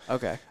keto.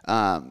 Okay.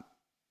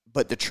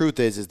 But the truth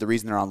is the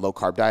reason they're on low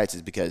carb diets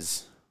is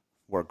because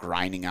we're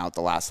grinding out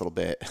the last little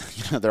bit.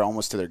 They're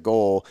almost to their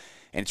goal,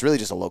 and it's really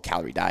just a low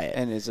calorie diet.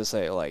 And is this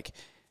like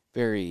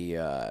very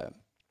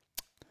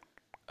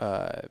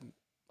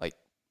like,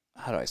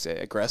 how do I say,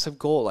 aggressive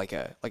goal, like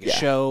a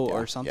show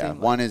or something? Yeah.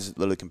 One is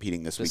literally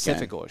competing this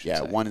specific weekend. Goal, I should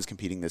say. One is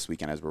competing this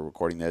weekend as we're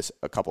recording this.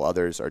 A couple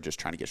others are just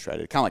trying to get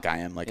shredded, kind of like I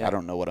am. Like I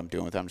don't know what I'm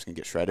doing with them. I'm just gonna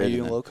get shredded. Are you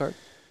doing low carb?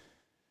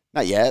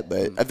 Not yet,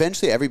 but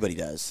eventually everybody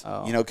does.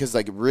 Oh. Because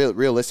like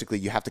realistically,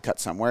 you have to cut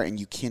somewhere, and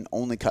you can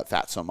only cut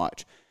fat so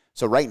much.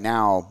 So right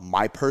now,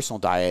 my personal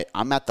diet,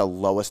 I'm at the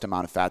lowest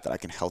amount of fat that I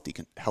can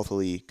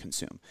healthily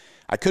consume.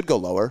 I could go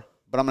lower,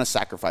 but I'm going to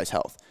sacrifice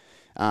health.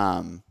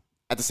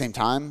 At the same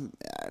time,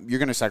 you're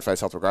going to sacrifice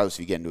health regardless if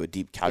you get into a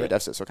deep calorie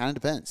deficit. So it kind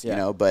of depends,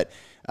 But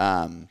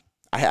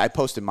I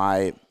posted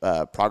my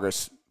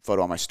progress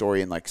photo on my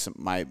story and like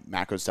my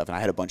macro stuff, and I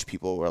had a bunch of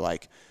people who were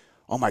like,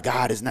 "Oh my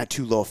God, isn't that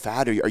too low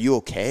fat? Are you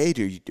okay?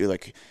 Do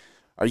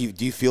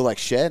you feel like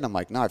shit?" And I'm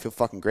like, "No, I feel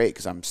fucking great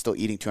because I'm still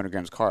eating 200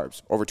 grams of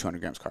carbs, over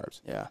 200 grams of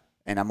carbs. Yeah.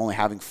 And I'm only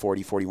having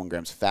 41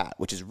 grams of fat,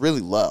 which is really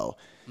low.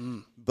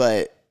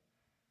 But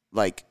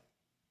like,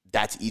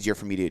 that's easier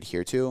for me to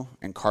adhere to,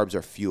 and carbs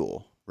are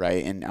fuel,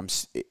 right? And I'm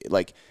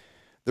like,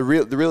 the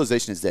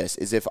realization is this,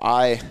 is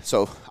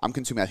so I'm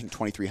consuming, I think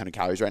 2,300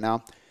 calories right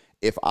now.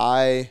 If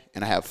I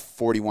have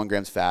 41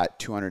 grams fat,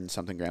 200 and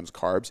something grams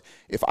carbs,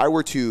 if I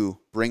were to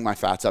bring my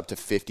fats up to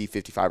 50,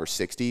 55, or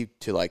 60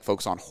 to like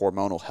focus on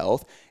hormonal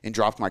health and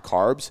drop my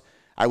carbs,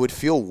 I would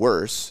feel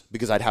worse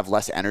because I'd have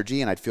less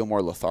energy and I'd feel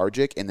more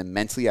lethargic. And then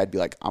mentally I'd be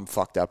like, I'm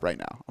fucked up right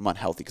now. I'm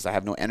unhealthy because I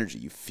have no energy.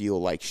 You feel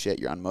like shit.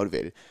 You're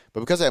unmotivated. But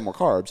because I have more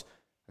carbs,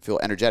 I feel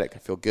energetic. I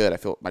feel good. I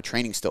feel my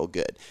training's still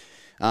good.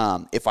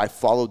 If I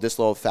followed this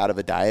low fat of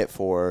a diet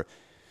for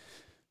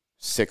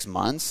 6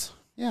 months,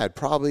 yeah, I'd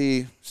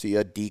probably see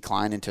a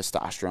decline in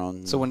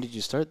testosterone. So when did you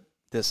start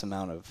this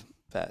amount of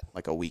fat?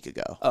 Like a week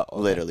ago. Oh,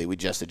 okay. Literally, we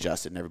just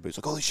adjusted, and everybody's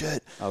like, "Holy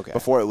shit!" Okay.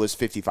 Before it was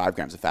 55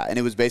 grams of fat, and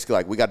it was basically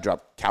like, we got to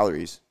drop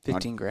calories.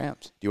 15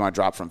 grams. Do you want to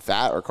drop from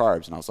fat or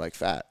carbs? And I was like,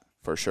 fat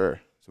for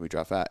sure. So we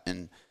drop fat,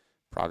 and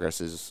progress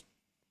is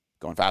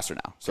going faster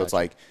now. So It's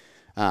like,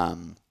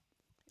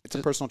 it's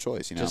a personal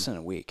choice, Just in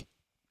a week.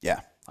 Yeah.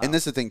 Wow. And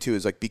this is the thing too,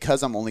 is like,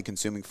 because I'm only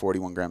consuming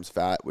 41 grams of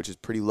fat, which is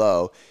pretty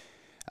low.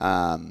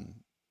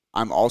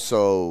 I'm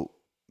also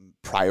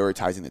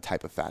prioritizing the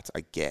type of fats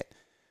I get.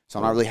 So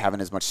I'm not really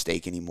having as much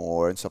steak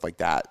anymore and stuff like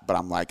that. But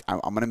I'm like, I'm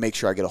going to make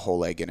sure I get a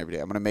whole egg in every day.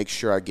 I'm going to make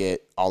sure I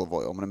get olive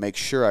oil. I'm going to make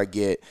sure I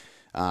get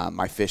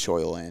my fish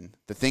oil in.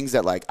 The things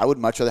that, like, I would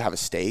much rather have a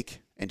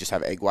steak and just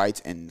have egg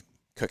whites and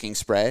cooking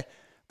spray.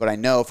 But I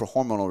know for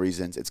hormonal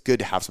reasons, it's good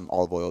to have some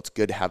olive oil. It's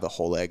good to have a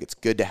whole egg. It's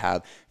good to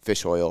have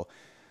fish oil.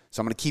 So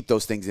I'm going to keep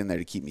those things in there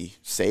to keep me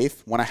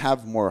safe. When I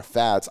have more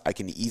fats, I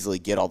can easily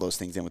get all those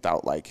things in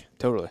without, like,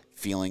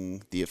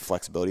 feeling the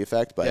flexibility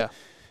effect. But,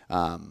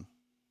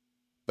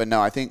 but no,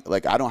 I think,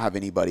 like, I don't have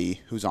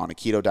anybody who's on a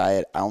keto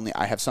diet.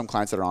 I have some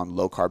clients that are on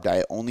low carb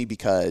diet only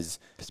because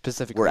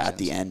we're at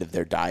the end of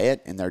their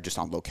diet and they're just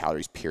on low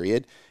calories,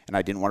 period. And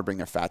I didn't want to bring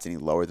their fats any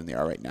lower than they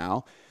are right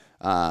now.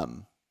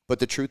 But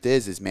the truth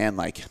is, man,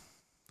 like,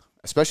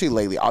 especially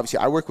lately, obviously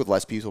I work with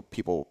less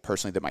people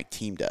personally than my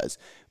team does,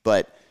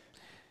 but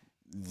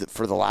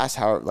for the last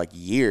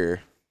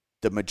year,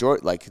 the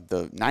majority, like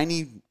the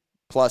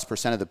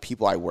 90+% of the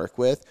people I work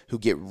with who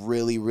get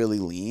really, really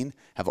lean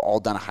have all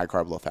done a high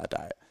carb, low fat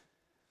diet.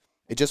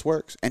 It just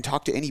works. And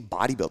talk to any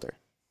bodybuilder.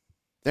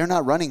 They're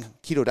not running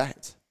keto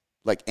diets.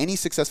 Like any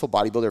successful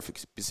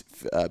bodybuilder,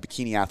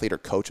 bikini athlete, or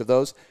coach of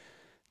those,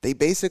 they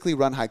basically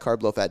run high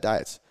carb, low fat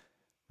diets,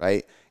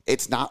 right?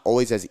 It's not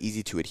always as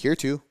easy to adhere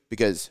to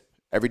because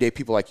everyday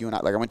people like you and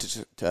I, like I went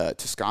to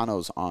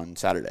Toscano's on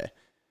Saturday.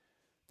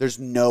 There's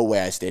no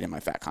way I stayed in my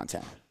fat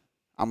content.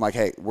 I'm like,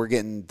 hey, we're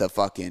getting the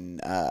fucking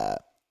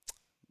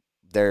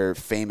their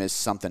famous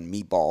something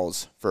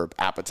meatballs for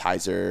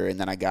appetizer, and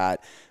then I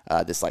got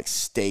this like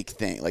steak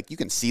thing. Like you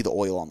can see the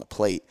oil on the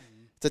plate.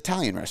 It's an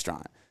Italian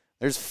restaurant.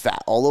 There's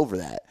fat all over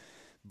that,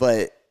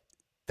 but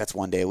that's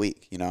one day a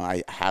week. You know,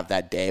 I have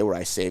that day where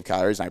I save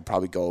calories, and I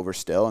probably go over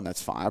still, and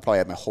that's fine. I probably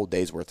have my whole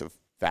day's worth of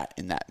fat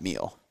in that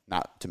meal.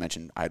 Not to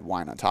mention I had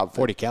wine on top of it.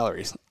 40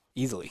 calories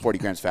easily. 40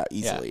 grams fat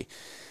easily. Yeah.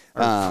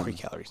 Or 40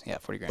 calories. Yeah,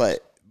 40 grams.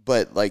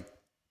 But like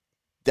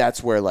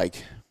that's where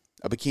like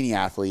a bikini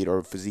athlete or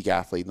a physique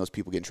athlete and those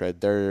people getting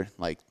shredded, they're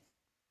like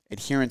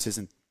adherence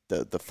isn't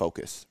the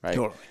focus, right?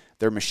 Totally.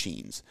 They're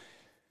machines.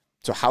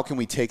 So how can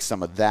we take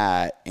some of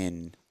that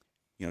and,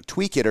 you know,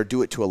 tweak it or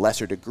do it to a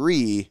lesser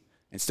degree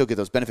and still get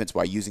those benefits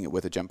by using it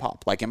with a Gen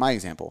Pop? Like in my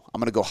example, I'm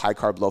going to go high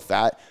carb, low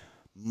fat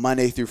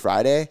Monday through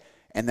Friday.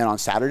 And then on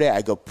Saturday,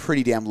 I go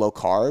pretty damn low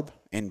carb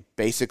and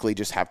basically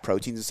just have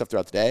proteins and stuff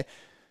throughout the day.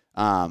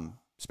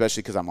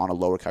 Especially because I'm on a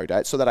lower calorie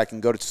diet, so that I can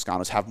go to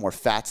Toscano's, have more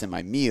fats in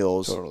my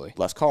meals,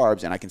 less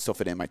carbs, and I can still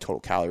fit in my total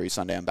calories.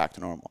 Sunday, I'm back to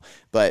normal.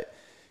 But,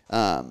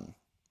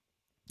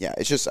 yeah,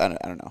 it's just, I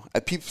don't know.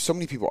 So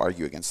many people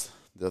argue against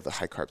the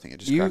high carb thing. It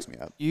just cracks me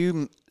up.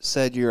 You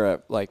said you're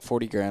at like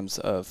 40 grams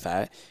of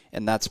fat,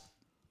 and that's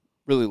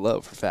really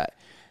low for fat.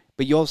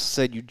 But you also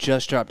said you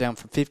just dropped down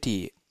from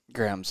 50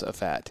 grams of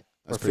fat.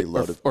 That's pretty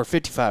low. Or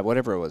 55,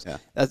 whatever it was. Yeah.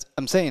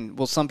 I'm saying,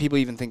 well, some people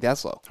even think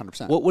that's low.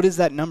 100%. What is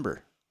that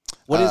number?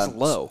 What is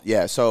low?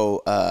 Yeah,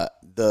 so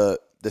the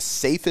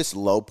safest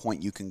low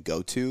point you can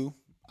go to,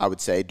 I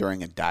would say,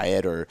 during a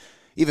diet or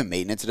even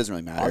maintenance, it doesn't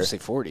really matter. I would say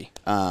 40.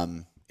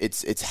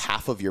 It's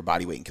half of your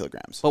body weight in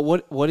kilograms. But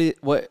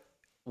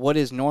what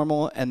is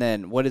normal, and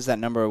then what is that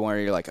number where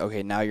you're like,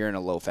 okay, now you're in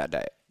a low fat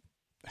diet?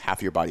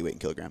 Half your body weight in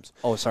kilograms.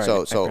 Oh, sorry,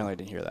 I apparently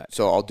didn't hear that.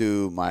 So I'll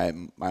do my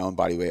own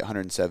body weight,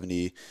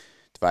 170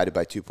 divided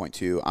by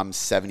 2.2. I'm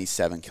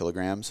 77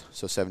 kilograms,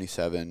 so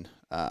 77.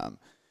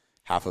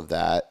 Half of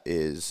that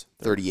is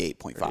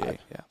 38.5. Yeah.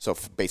 So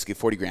basically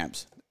 40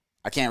 grams.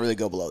 I can't really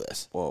go below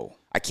this. Whoa.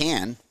 I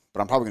can, but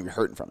I'm probably going to be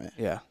hurting from it.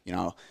 Yeah. You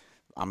know,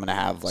 I'm going to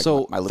have like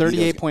so my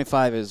libido.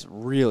 38.5 is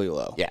really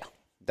low. Yeah.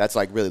 That's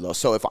like really low.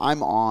 So if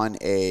I'm on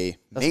a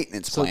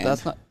maintenance plan,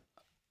 that's not,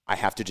 I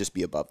have to just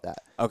be above that.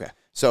 Okay.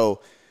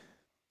 So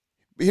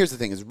but here's the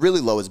thing is really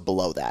low is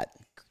below that,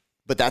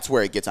 but that's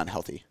where it gets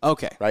unhealthy.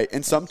 Okay. Right.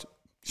 And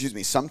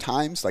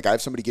sometimes like I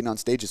have somebody getting on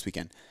stage this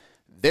weekend.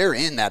 They're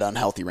in that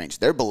unhealthy range.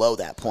 They're below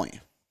that point,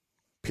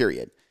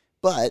 period.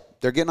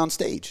 But they're getting on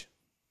stage.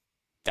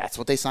 That's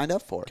what they signed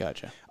up for.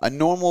 Gotcha. A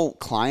normal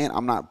client,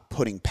 I'm not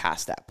putting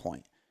past that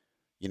point.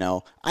 You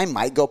know, I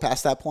might go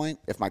past that point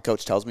if my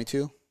coach tells me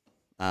to.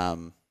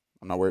 I'm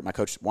not worried. My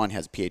coach, one,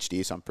 has a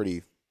PhD, so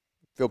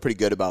feel pretty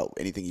good about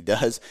anything he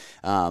does.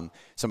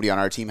 Somebody on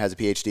our team has a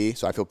PhD,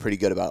 so I feel pretty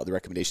good about the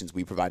recommendations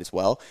we provide as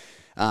well.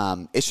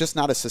 It's just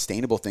not a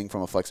sustainable thing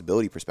from a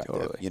flexibility perspective,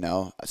 Totally. you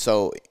know?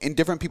 So, and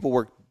different people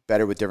work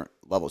better with different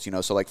levels, you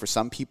know? So, like, for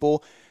some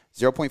people,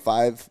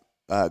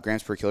 0.5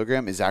 grams per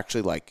kilogram is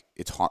actually, like,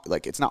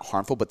 it's not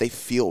harmful, but they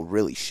feel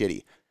really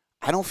shitty.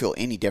 I don't feel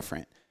any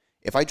different.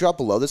 If I drop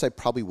below this, I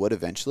probably would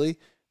eventually,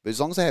 but as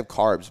long as I have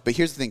carbs. But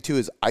here's the thing, too,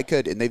 is I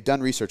could, and they've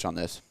done research on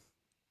this,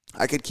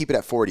 I could keep it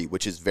at 40,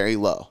 which is very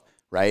low,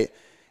 right?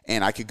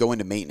 And I could go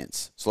into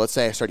maintenance. So let's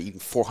say I start eating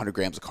 400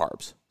 grams of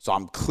carbs. So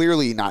I'm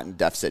clearly not in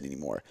deficit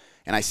anymore.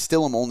 And I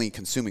still am only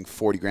consuming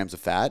 40 grams of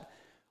fat.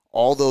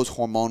 All those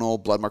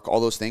hormonal, blood marker,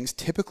 all those things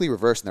typically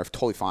reverse and they're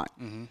totally fine.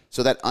 Mm-hmm.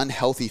 So that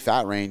unhealthy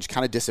fat range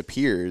kind of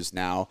disappears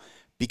now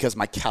because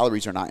my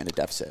calories are not in a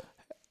deficit.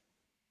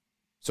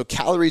 So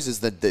calories is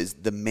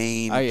the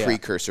main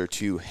precursor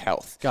to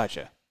health.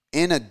 Gotcha.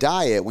 in a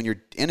diet, when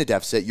you're in a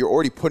deficit, you're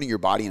already putting your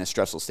body in a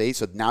stressful state.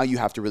 So now you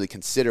have to really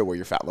consider where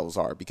your fat levels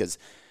are because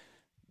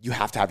you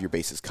have to have your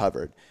bases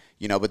covered.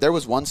 But there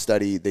was one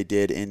study they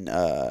did in,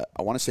 I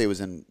want to say it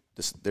was in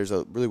this, there's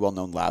a really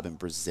well-known lab in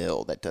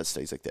Brazil that does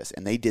studies like this.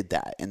 And they did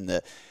that. And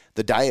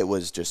the diet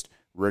was just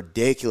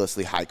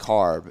ridiculously high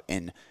carb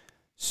and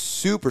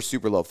super,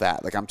 super low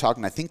fat. Like I'm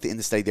talking, I think in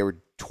the study, they were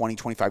 20,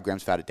 25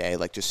 grams fat a day,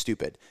 like just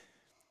stupid.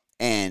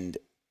 And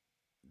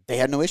they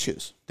had no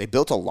issues. They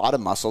built a lot of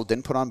muscle,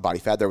 didn't put on body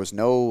fat. There was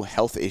no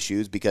health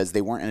issues because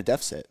they weren't in a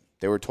deficit.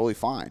 They were totally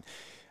fine.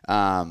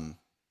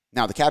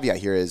 Now, the caveat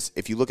here is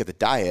if you look at the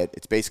diet,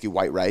 it's basically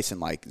white rice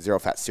and like zero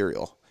fat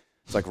cereal.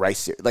 It's like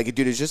rice. Like,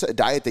 dude, it's just a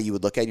diet that you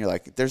would look at and you're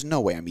like, there's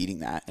no way I'm eating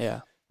that.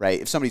 Yeah.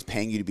 Right? If somebody's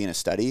paying you to be in a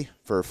study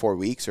for 4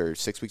 weeks or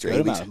 6 weeks or 8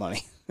 Good weeks, amount of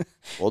money.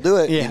 we'll do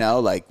it, Yeah.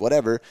 like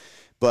whatever.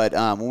 But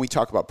when we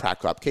talk about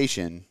practical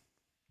application,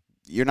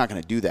 you're not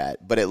going to do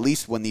that. But at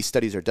least when these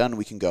studies are done,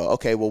 we can go,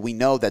 okay, well, we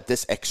know that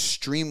this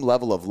extreme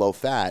level of low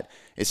fat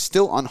is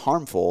still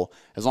unharmful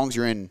as long as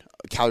you're in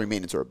calorie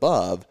maintenance or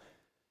above.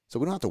 So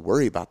we don't have to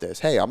worry about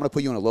this. Hey, I'm going to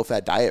put you on a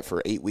low-fat diet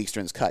for 8 weeks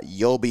during this cut.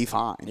 You'll be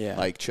fine. Yeah.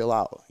 Like, chill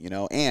out,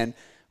 And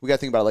we got to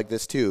think about it like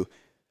this, too.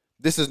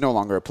 This is no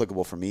longer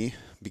applicable for me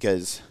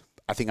because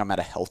I think I'm at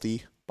a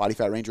healthy body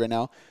fat range right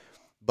now.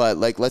 But,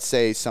 like, let's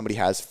say somebody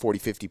has 40,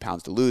 50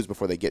 pounds to lose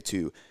before they get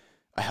to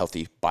a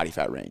healthy body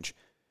fat range.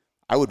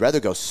 I would rather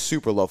go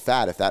super low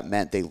fat if that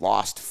meant they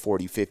lost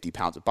 40, 50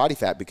 pounds of body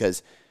fat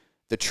because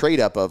the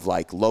trade-up of,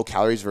 like, low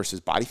calories versus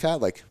body fat,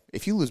 like,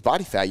 if you lose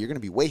body fat, you're going to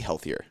be way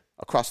healthier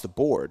across the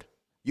board.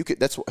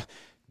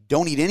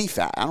 Don't eat any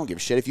fat. I don't give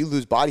a shit. If you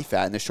lose body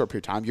fat in this short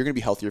period of time, you're going to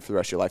be healthier for the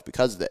rest of your life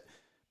because of it.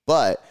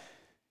 But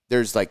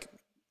there's like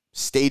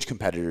stage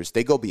competitors.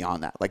 They go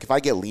beyond that. Like if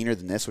I get leaner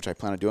than this, which I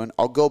plan on doing,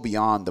 I'll go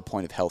beyond the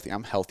point of healthy.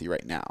 I'm healthy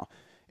right now.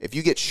 If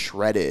you get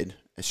shredded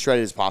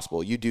as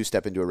possible, you do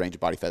step into a range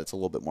of body fat that's a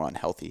little bit more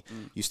unhealthy.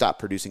 You stop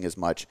producing as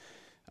much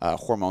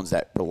hormones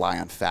that rely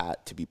on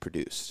fat to be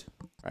produced,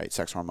 right?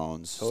 Sex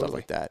hormones, stuff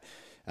like that.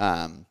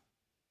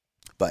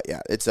 But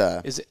yeah, it's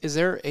a. Is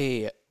there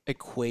a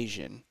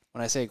equation?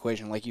 When I say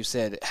equation, like you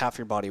said, half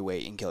your body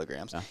weight in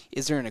kilograms.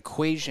 Is there an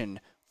equation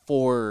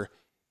for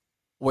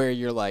where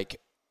you're like,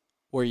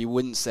 where you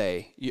wouldn't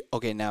say,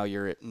 okay, now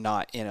you're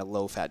not in a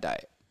low fat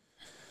diet?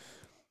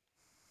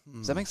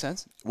 Does that make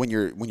sense? When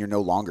you're no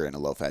longer in a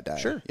low fat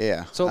diet. Sure.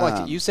 Yeah. So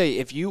like you say,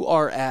 if you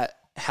are at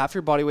half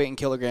your body weight in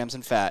kilograms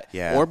in fat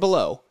or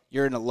below,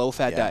 you're in a low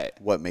fat diet.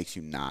 What makes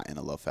you not in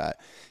a low fat?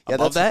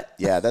 Above that?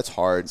 Yeah, that's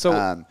hard. So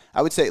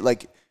I would say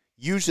like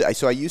usually,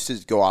 so I used to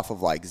go off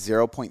of like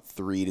 0.3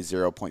 to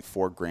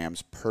 0.4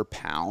 grams per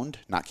pound,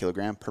 not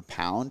kilogram, per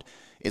pound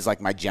is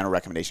like my general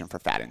recommendation for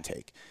fat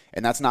intake.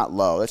 And that's not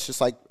low. That's just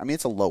like, I mean,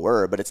 it's a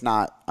lower, but it's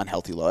not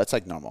unhealthy low. It's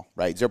like normal,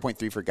 right?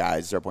 0.3 for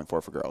guys, 0.4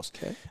 for girls.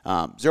 Okay.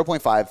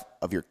 0.5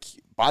 of your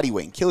body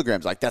weight in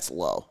kilograms, like that's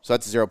low. So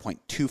that's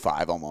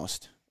 0.25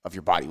 almost of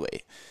your body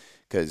weight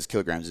because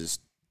kilograms is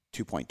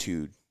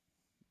 2.2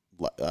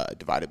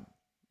 divided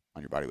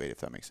on your body weight, if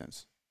that makes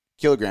sense.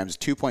 Kilograms is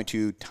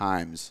 2.2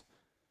 times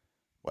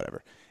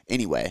whatever.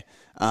 Anyway,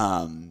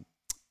 I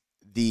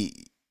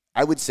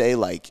would say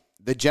like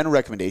the general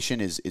recommendation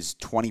is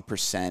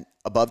 20%,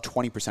 above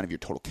 20% of your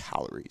total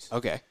calories.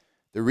 Okay.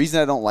 The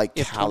reason I don't like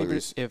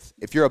calories,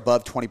 if you're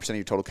above 20% of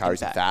your total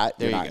calories in fat,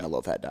 you're not in a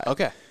low fat diet.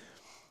 Okay.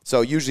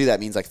 So usually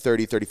that means like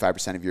 30,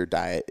 35% of your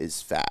diet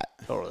is fat.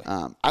 Totally.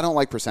 I don't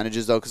like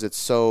percentages though because it's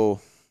so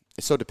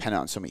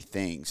dependent on so many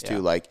things too.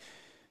 Like,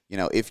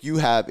 if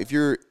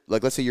you're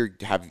like, let's say you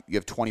have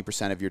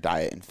 20% of your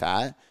diet in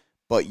fat,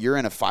 but you're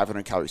in a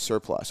 500 calorie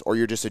surplus, or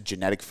you're just a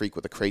genetic freak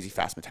with a crazy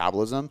fast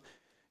metabolism,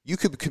 you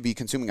could be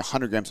consuming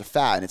 100 grams of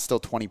fat and it's still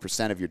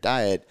 20% of your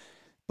diet,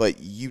 but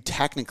you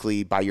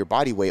technically by your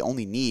body weight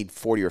only need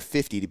 40 or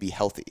 50 to be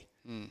healthy,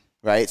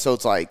 right? So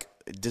it's like,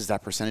 does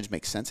that percentage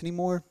make sense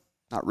anymore?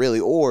 Not really.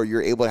 Or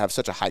you're able to have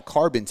such a high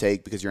carb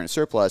intake because you're in a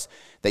surplus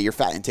that your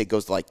fat intake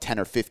goes to like 10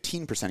 or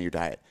 15% of your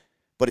diet,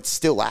 but it's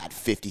still at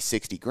 50,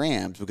 60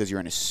 grams because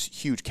you're in a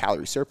huge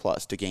calorie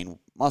surplus to gain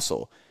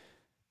muscle.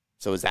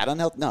 So is that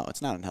unhealthy? No,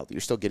 it's not unhealthy.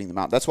 You're still getting them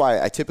out. That's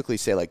why I typically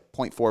say like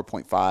 0.3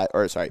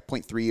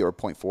 or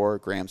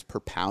 0.4 grams per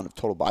pound of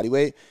total body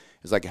weight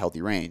is like a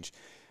healthy range.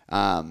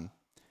 Then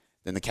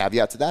the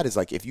caveat to that is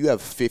like if you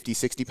have 50,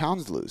 60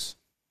 pounds to lose,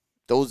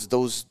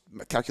 those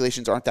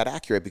calculations aren't that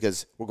accurate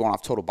because we're going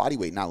off total body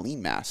weight, not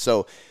lean mass.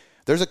 So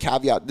there's a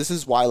caveat. This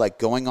is why like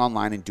going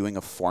online and doing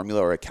a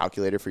formula or a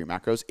calculator for your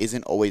macros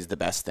isn't always the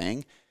best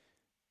thing.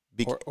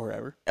 Or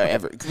ever.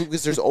 Ever.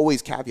 Because there's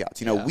always caveats.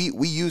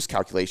 We use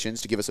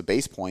calculations to give us a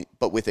base point,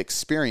 but with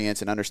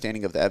experience and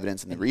understanding of the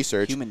evidence and the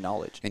research. Human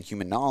knowledge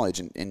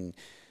and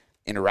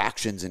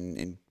interactions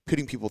and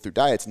putting people through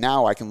diets,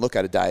 now I can look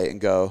at a diet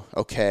and go,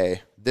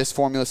 okay, this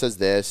formula says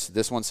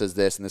this one says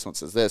this, and this one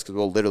says this, because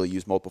we'll literally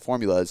use multiple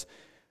formulas.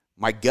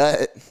 My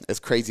gut, as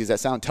crazy as that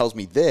sounds, tells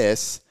me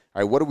this.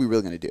 All right, what are we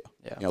really going to do?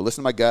 Yeah.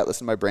 Listen to my gut,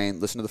 listen to my brain,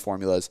 listen to the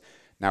formulas.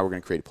 Now we're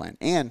going to create a plan.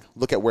 And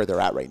look at where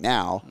they're at right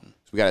now.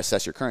 We got to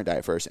assess your current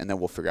diet first, and then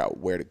we'll figure out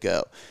where to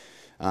go.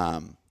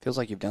 Feels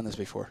like you've done this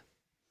before.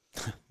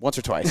 Once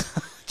or twice.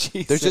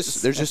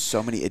 Jesus. There's just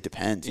so many. It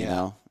depends. You Yeah.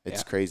 know,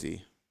 it's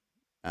crazy.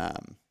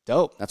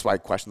 Dope. That's why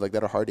questions like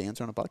that are hard to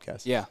answer on a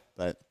podcast. Yeah.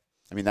 But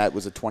I mean, that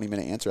was a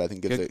 20-minute answer. I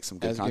think gives it some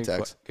good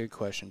context. Good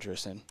question,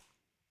 Tristan.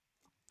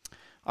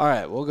 All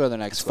right, we'll go to the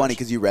next. It's funny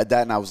because you read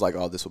that and I was like,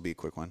 oh, this will be a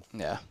quick one.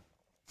 Yeah.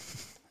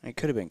 It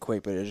could have been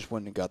quick, but it just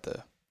wouldn't have got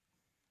the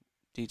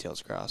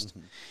details crossed.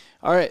 Mm-hmm.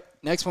 All right,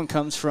 next one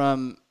comes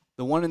from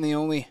the one and the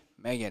only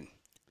Megan.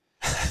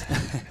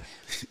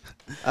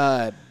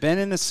 Been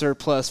in a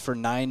surplus for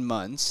 9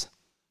 months.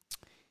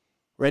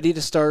 Ready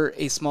to start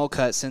a small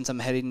cut since I'm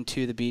heading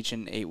to the beach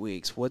in 8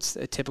 weeks. What's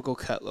a typical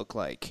cut look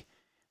like?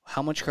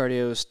 How much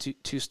cardio is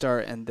to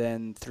start and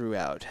then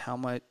throughout? How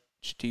much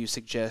do you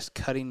suggest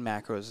cutting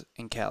macros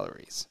and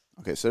calories?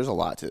 Okay, so there's a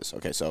lot to this.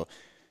 Okay, so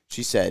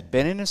she said,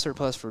 been in a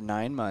surplus for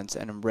 9 months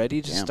and I'm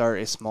ready to start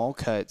a small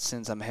cut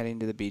since I'm heading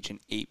to the beach in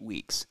 8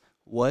 weeks.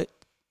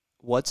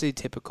 What's a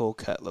typical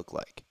cut look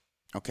like?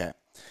 okay,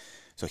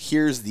 so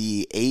here's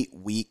the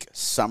 8-week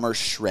summer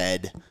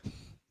shred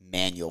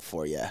manual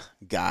for you,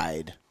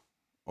 guide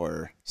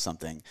or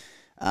something.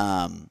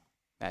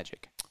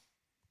 Magic.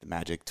 The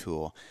magic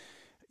tool.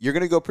 You're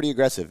going to go pretty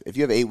aggressive. If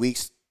you have 8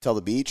 weeks till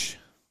the beach,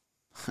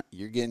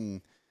 you're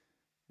getting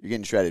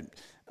shredded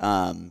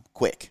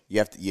quick.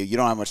 You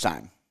don't have much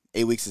time.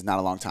 8 weeks is not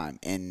a long time.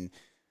 And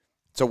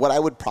so what I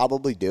would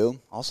probably do.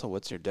 Also,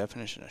 what's your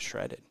definition of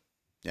shredded?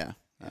 Yeah,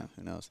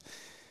 who knows?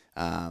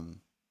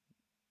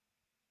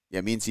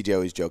 Me and CJ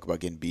always joke about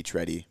getting beach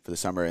ready for the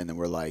summer, and then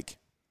we're like,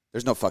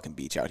 there's no fucking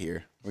beach out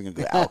here. We're going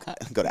to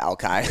go to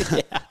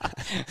Alki.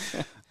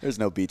 There's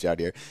no beach out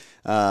here.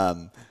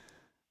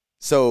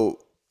 So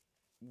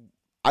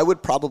I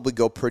would probably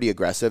go pretty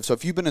aggressive. So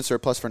if you've been in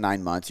surplus for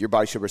 9 months, your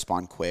body should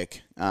respond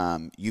quick.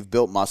 You've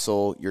built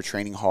muscle. You're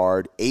training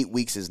hard. 8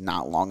 weeks is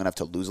not long enough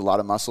to lose a lot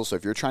of muscle. So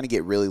if you're trying to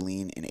get really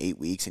lean in 8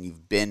 weeks and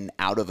you've been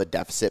out of a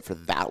deficit for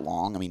that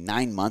long,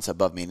 9 months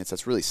above maintenance,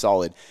 that's really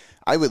solid.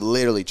 I would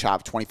literally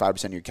chop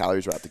 25% of your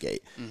calories right out the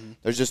gate. Mm-hmm.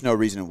 There's just no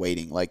reason in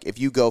waiting. Like if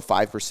you go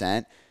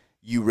 5%,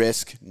 you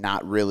risk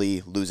not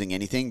really losing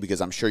anything because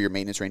I'm sure your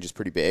maintenance range is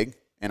pretty big.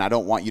 And I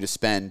don't want you to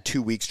spend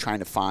 2 weeks trying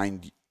to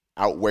find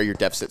out where your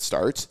deficit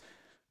starts.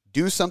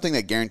 Do something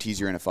that guarantees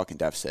you're in a fucking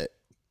deficit.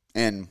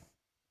 And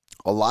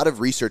a lot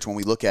of research, when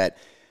we look at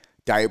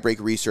diet break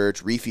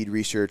research, refeed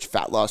research,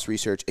 fat loss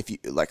research, if you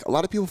like, a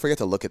lot of people forget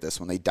to look at this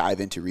when they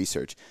dive into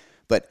research.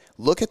 But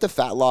look at the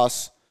fat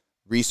loss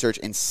research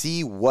and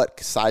see what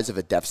size of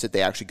a deficit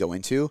they actually go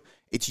into.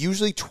 It's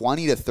usually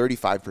 20 to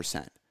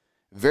 35%.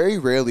 Very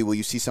rarely will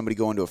you see somebody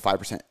go into a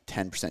 5%,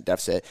 10%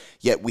 deficit,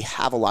 yet we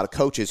have a lot of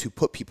coaches who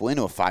put people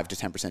into a 5 to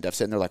 10%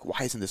 deficit, and they're like,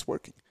 why isn't this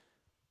working?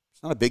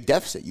 It's not a big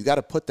deficit. You got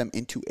to put them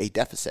into a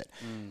deficit.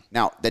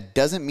 Now, that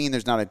doesn't mean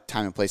there's not a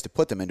time and place to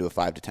put them into a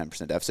 5 to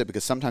 10% deficit,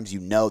 because sometimes you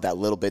know that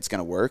little bit's going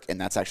to work, and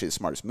that's actually the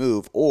smartest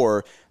move,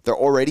 or they're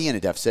already in a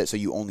deficit, so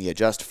you only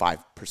adjust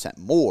 5%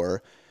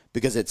 more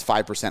because it's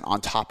 5%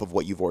 on top of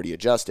what you've already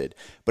adjusted.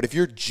 But if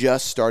you're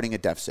just starting a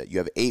deficit, you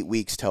have 8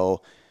 weeks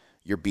till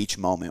your beach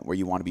moment where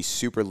you want to be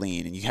super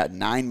lean, and you had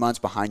 9 months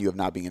behind you of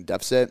not being in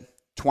deficit,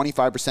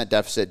 25%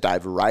 deficit,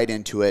 dive right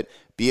into it,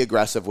 be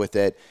aggressive with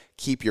it,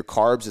 keep your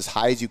carbs as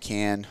high as you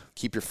can,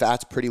 keep your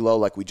fats pretty low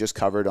like we just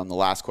covered on the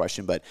last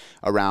question, but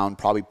around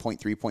probably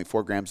 0.3,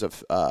 0.4 grams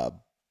of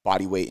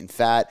body weight in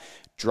fat,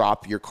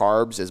 drop your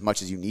carbs as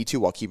much as you need to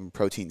while keeping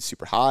protein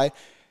super high,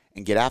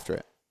 and get after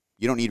it.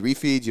 You don't need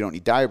refeeds. You don't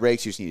need diet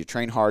breaks. You just need to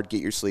train hard, get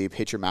your sleep,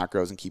 hit your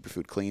macros, and keep your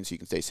food clean so you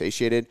can stay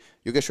satiated.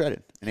 You'll get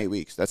shredded in 8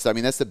 weeks. That's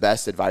the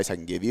best advice I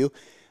can give you.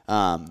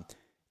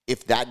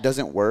 If that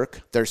doesn't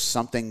work, there's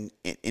something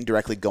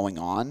indirectly going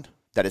on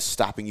that is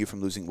stopping you from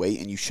losing weight,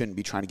 and you shouldn't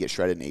be trying to get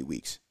shredded in 8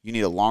 weeks. You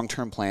need a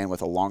long-term plan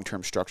with a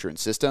long-term structure and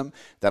system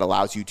that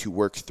allows you to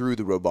work through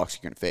the roadblocks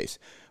you're going to face.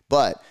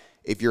 But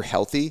if you're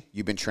healthy,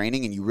 you've been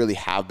training, and you really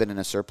have been in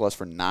a surplus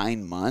for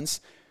 9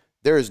 months,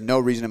 there is no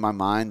reason in my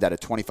mind that a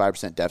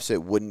 25%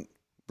 deficit wouldn't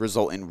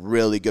result in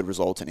really good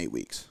results in 8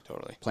 weeks.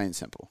 Totally. Plain and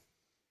simple.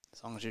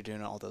 As long as you're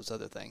doing all those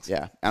other things.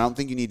 Yeah. I don't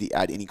think you need to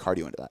add any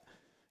cardio into that.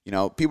 You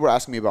know, people are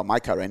asking me about my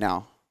cut right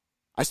now.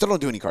 I still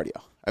don't do any cardio.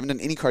 I haven't done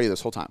any cardio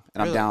this whole time.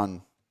 And really? I'm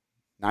down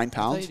 9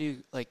 pounds. I thought you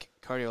do like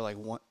cardio like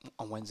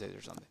on Wednesdays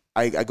or something.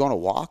 I go on a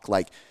walk.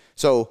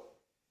 So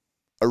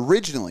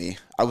originally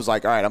I was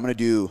like, all right, I'm going to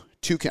do I'm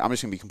just going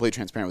to be completely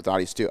transparent with the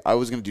audience too. I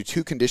was going to do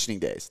 2 conditioning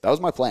days. That was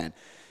my plan.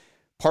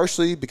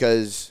 Partially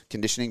because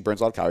conditioning burns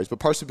a lot of calories, but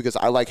partially because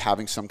I like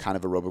having some kind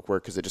of aerobic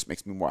work because it just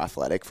makes me more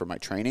athletic for my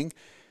training.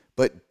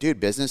 But, dude,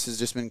 business has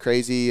just been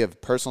crazy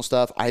of personal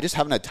stuff. I just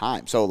haven't had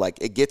time. So,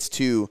 it gets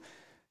to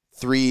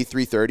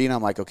 3:30, and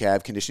I'm like, okay, I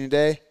have conditioning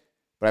day,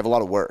 but I have a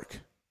lot of work.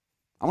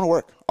 I'm going to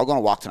work. I'll go on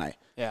a walk tonight.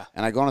 Yeah.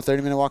 And I go on a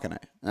 30-minute walk at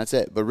night, and that's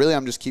it. But really,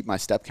 I'm just keeping my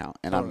step count.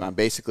 And I'm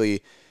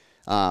basically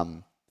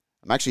I'm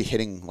actually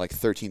hitting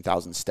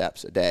 13,000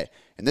 steps a day.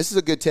 And this is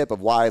a good tip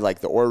of why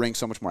the Oura Ring's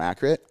so much more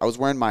accurate. I was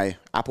wearing my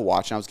Apple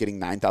Watch and I was getting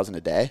 9,000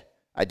 a day.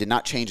 I did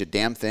not change a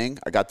damn thing.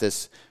 I got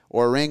this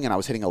Oura Ring and I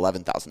was hitting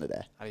 11,000 a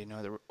day. How do you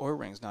know the Oura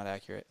Ring's not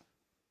accurate?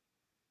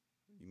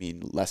 You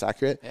mean less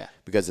accurate? Yeah.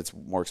 Because it's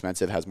more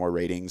expensive, has more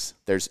ratings.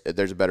 There's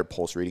a better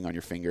pulse reading on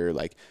your finger.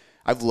 Like,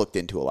 I've looked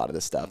into a lot of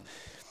this stuff.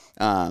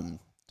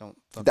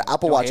 The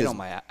Apple Watch hate is on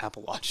my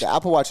Apple Watch. The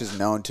Apple Watch is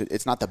known to,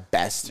 it's not the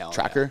best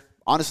tracker. Yeah.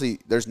 Honestly,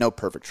 there's no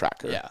perfect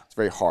tracker. Yeah. It's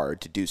very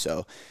hard to do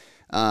so.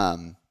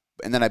 And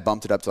then I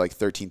bumped it up to like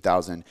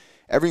 13,000.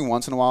 Every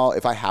once in a while,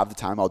 if I have the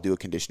time, I'll do a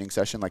conditioning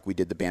session. Like we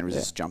did the band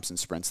resist jumps and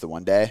sprints the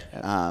one day.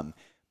 Yeah.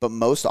 But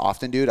most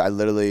often, dude, I'll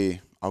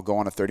go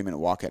on a 30-minute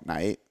walk at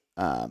night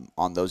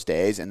on those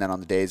days. And then on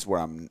the days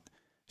where I'm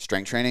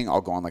strength training,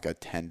 I'll go on like a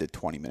 10 to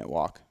 20-minute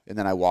walk. And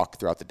then I walk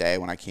throughout the day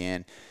when I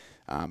can.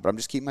 But I'm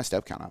just keeping my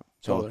step count up.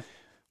 So, totally.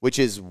 Which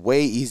is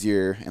way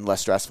easier and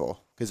less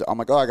stressful. Because I'm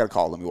like, oh, I got a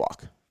call. Let me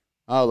walk.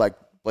 Oh, like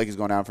Blake is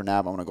going down for a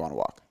nap. I'm going to go on a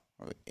walk.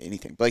 Or like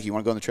anything. Blake, you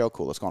want to go on the trail?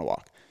 Cool, let's go on a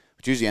walk.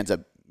 Which usually ends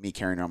up me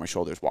carrying her on my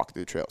shoulders, walking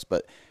through the trails.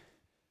 But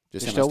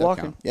just you're still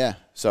walking. Count. Yeah.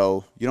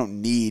 So you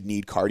don't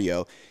need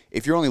cardio.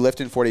 If you're only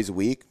lifting 4 days a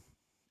week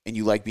and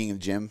you like being in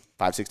the gym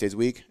 5-6 days a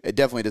week, it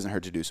definitely doesn't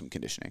hurt to do some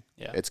conditioning.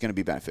 Yeah. It's going to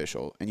be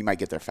beneficial, and you might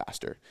get there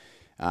faster.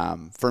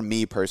 For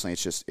me personally,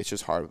 it's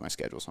just hard with my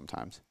schedule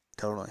sometimes.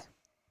 Totally.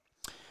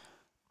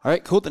 All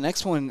right, cool. The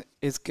next one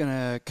is going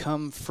to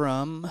come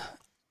from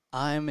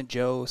I'm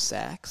Joe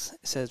Sachs.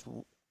 It says,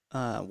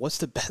 what's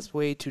the best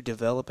way to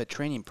develop a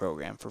training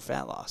program for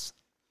fat loss?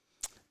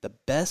 The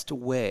best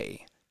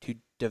way to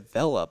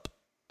develop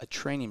a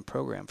training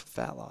program for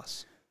fat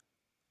loss.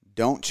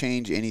 Don't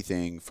change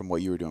anything from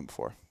what you were doing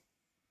before.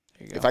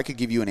 If I could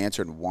give you an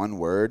answer in one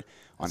word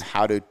on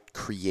how to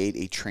create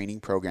a training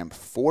program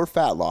for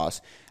fat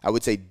loss, I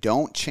would say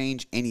don't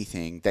change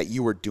anything that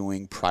you were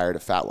doing prior to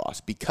fat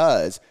loss,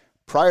 because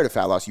prior to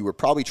fat loss, you were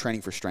probably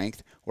training for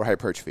strength or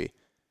hypertrophy,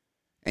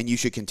 and you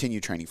should continue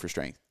training for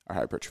strength or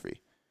hypertrophy.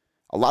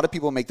 A lot of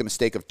people make the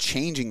mistake of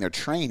changing their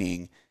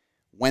training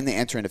when they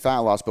enter into fat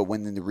loss, but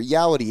when the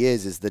reality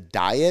is the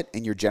diet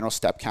and your general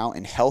step count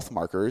and health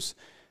markers,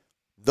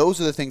 those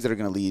are the things that are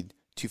going to lead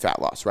to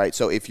fat loss, right?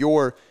 So if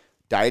you're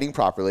dieting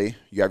properly,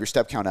 you have your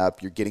step count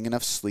up, you're getting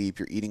enough sleep,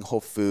 you're eating whole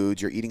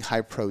foods, you're eating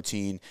high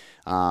protein,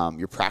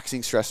 you're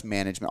practicing stress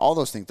management, all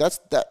those things,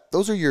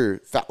 those are your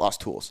fat loss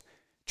tools.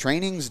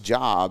 Training's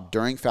job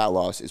during fat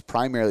loss is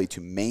primarily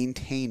to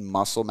maintain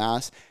muscle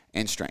mass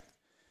and strength.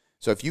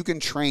 So if you can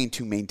train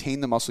to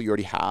maintain the muscle you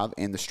already have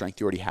and the strength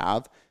you already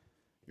have,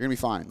 you're going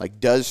to be fine. Like,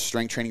 does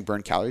strength training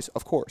burn calories?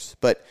 Of course.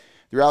 But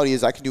the reality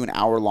is I can do an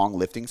hour-long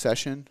lifting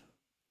session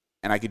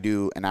and I could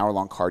do an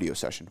hour-long cardio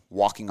session,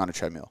 walking on a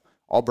treadmill.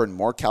 I'll burn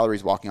more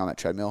calories walking on that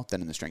treadmill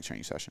than in the strength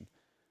training session.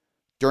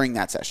 During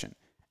that session.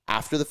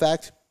 After the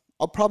fact,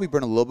 I'll probably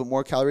burn a little bit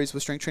more calories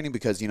with strength training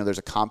because, there's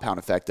a compound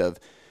effect of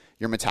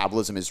your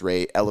metabolism is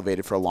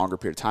elevated for a longer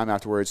period of time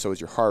afterwards. So is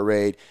your heart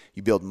rate.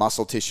 You build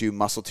muscle tissue.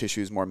 Muscle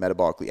tissue is more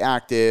metabolically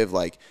active,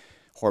 like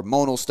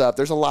hormonal stuff.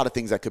 There's a lot of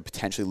things that could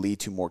potentially lead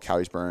to more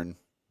calories burned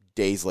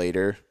days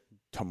later,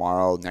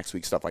 tomorrow, next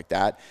week, stuff like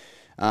that.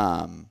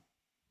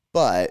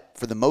 But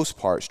for the most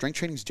part, strength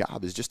training's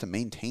job is just to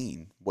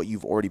maintain what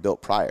you've already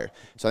built prior.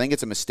 So I think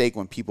it's a mistake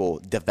when people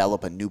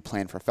develop a new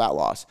plan for fat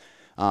loss.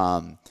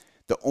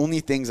 The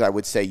only things I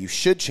would say you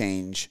should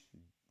change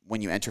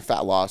when you enter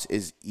fat loss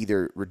is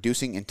either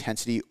reducing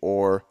intensity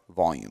or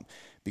volume.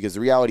 Because the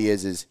reality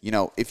is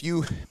if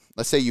you,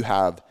 let's say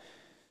you're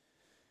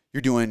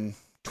doing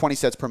 20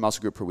 sets per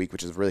muscle group per week,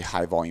 which is a really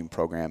high volume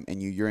program,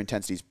 and your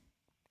intensity is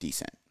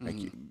decent.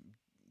 Mm-hmm. Like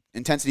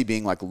intensity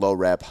being like low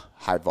rep,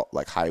 high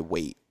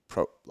weight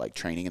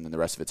training, and then the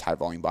rest of it's high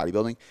volume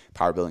bodybuilding,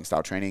 power building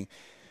style training,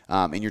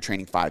 and you're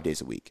training 5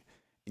 days a week.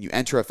 And you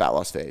enter a fat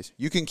loss phase.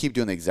 You can keep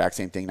doing the exact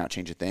same thing, not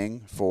change a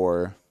thing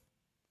for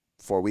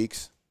 4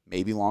 weeks,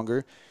 maybe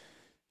longer.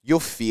 You'll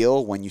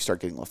feel when you start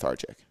getting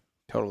lethargic.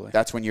 Totally.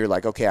 That's when you're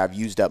like, okay, I've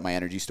used up my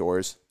energy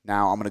stores.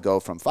 Now I'm going to go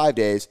from 5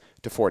 days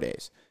to 4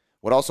 days.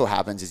 What also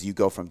happens is you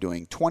go from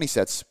doing 20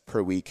 sets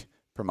per week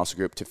per muscle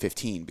group to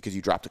 15 because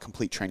you dropped a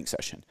complete training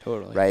session.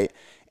 Totally. Right?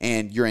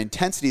 And your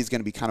intensity is going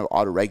to be kind of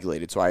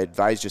auto-regulated. So I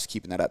advise just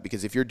keeping that up,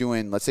 because if you're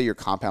doing, let's say your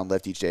compound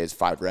lift each day is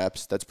 5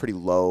 reps, that's pretty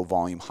low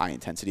volume, high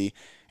intensity,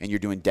 and you're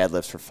doing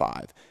deadlifts for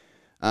 5.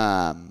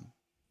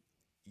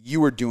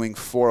 You were doing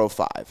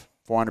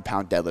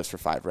 400-pound deadlifts for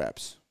 5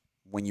 reps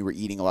when you were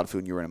eating a lot of food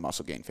and you were in a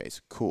muscle gain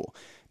phase. Cool.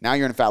 Now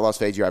you're in a fat loss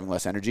phase, you're having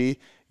less energy.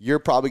 You're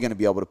probably going to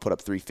be able to put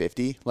up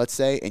 350, let's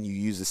say, and you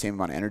use the same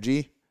amount of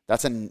energy.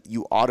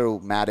 You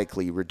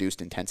automatically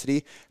reduced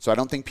intensity. So I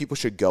don't think people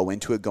should go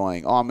into it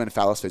going, oh, I'm in a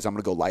fat loss phase, I'm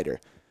going to go lighter.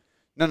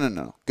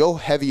 No. Go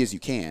heavy as you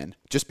can.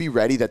 Just be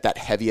ready that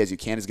heavy as you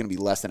can is going to be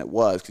less than it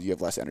was because you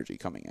have less energy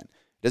coming in.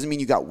 Doesn't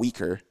mean you got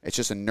weaker. It's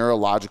just a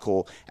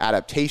neurological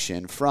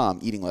adaptation from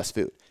eating less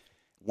food.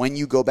 When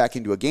you go back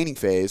into a gaining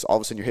phase, all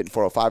of a sudden you're hitting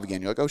 405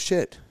 again. You're like, oh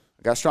shit,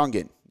 I got strong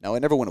again. No,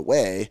 it never went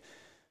away.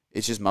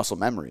 It's just muscle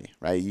memory,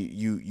 right?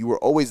 You were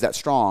always that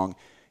strong.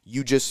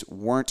 You just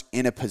weren't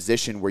in a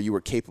position where you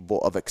were capable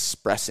of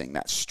expressing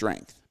that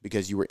strength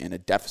because you were in a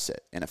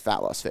deficit, in a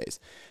fat loss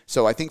phase.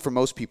 So I think for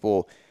most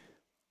people,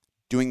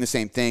 doing the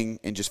same thing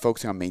and just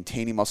focusing on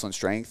maintaining muscle and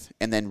strength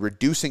and then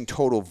reducing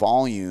total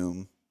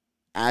volume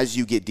as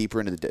you get deeper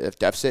into the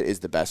deficit is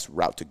the best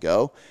route to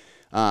go.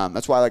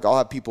 That's why I'll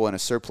have people in a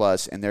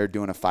surplus and they're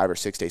doing a 5 or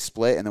 6 day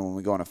split. And then when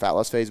we go in a fat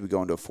loss phase, we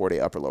go into a 4 day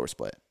upper lower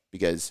split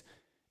because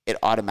it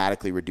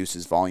automatically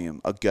reduces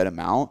volume a good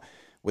amount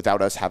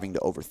without us having to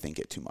overthink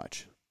it too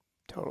much.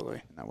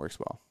 Totally. And that works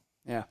well.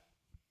 Yeah.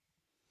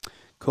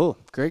 Cool.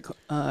 Great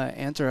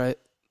answer. I'm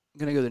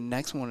going to go to the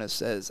next one. It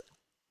says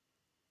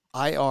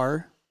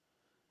IR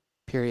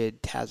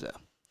period Taza.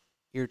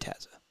 Ear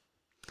Taza.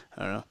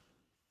 I don't know.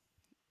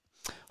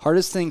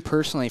 Hardest thing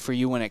personally for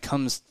you when it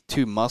comes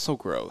to muscle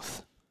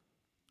growth?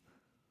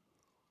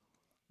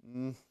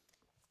 I'm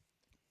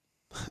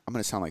going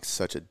to sound like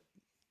such a...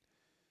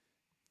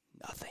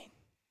 Nothing.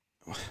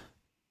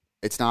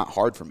 It's not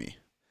hard for me.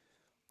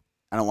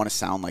 I don't want to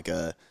sound like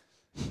a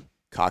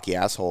cocky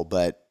asshole,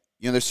 but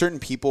there's certain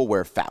people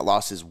where fat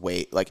loss is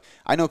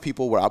I know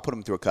people where I'll put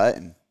them through a cut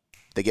and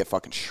they get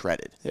fucking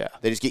shredded. Yeah.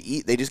 They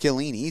just get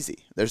lean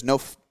easy. There's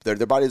no their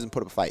body doesn't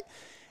put up a fight.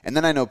 And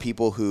then I know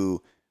people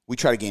who we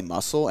try to gain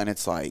muscle and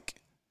it's like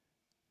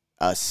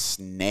a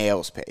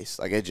snail's pace.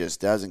 Like it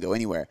just doesn't go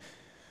anywhere.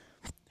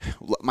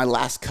 My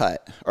last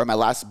cut or my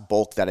last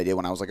bulk that I did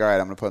when I was like, all right,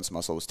 I'm going to put on some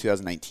muscle was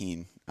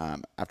 2019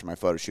 after my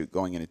photo shoot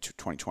going into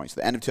 2020.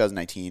 So the end of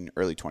 2019,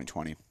 early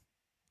 2020.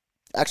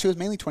 Actually, it was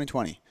mainly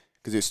 2020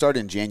 because it started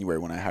in January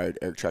when I hired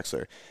Eric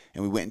Trexler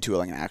and we went into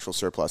an actual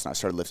surplus and I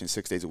started lifting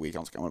 6 days a week. I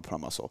was like, I'm going to put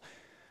on muscle.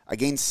 I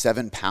gained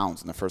 7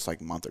 pounds in the first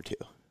month or two.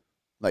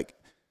 I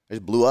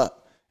just blew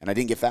up and I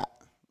didn't get fat.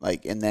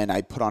 And then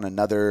I put on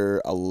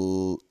another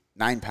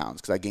 9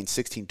 pounds because I gained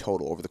 16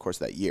 total over the course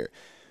of that year.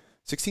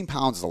 16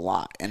 pounds is a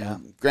lot.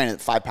 And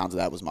granted, 5 pounds of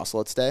that was muscle,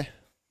 let's say.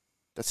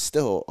 That's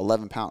still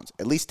 11 pounds,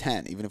 at least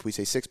 10, even if we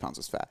say 6 pounds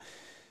was fat.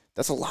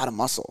 That's a lot of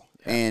muscle.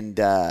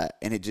 Yeah.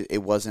 And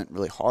it wasn't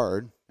really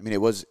hard. I mean,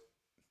 it was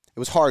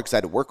hard because I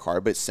had to work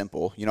hard, but it's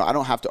simple. I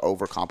don't have to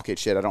overcomplicate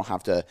shit.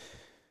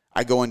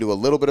 I go into a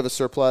little bit of a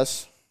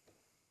surplus,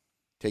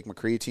 take my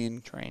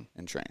creatine, train.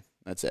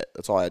 That's it.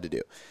 That's all I had to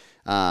do.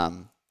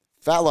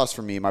 Fat loss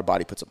for me, my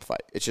body puts up a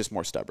fight. It's just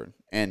more stubborn.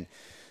 And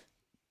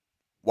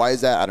why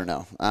is that? I don't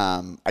know.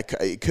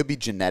 It could be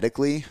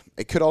genetically.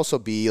 It could also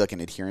be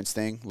an adherence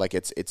thing.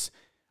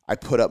 I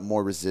put up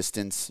more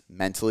resistance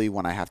mentally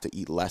when I have to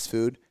eat less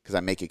food because I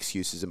make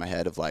excuses in my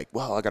head of I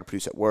got to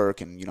produce at work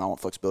and, I want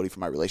flexibility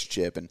for my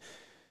relationship. And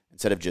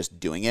instead of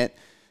just doing it,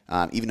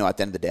 even though at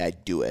the end of the day I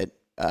do it,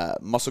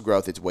 muscle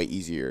growth, it's way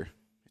easier.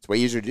 It's way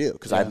easier to do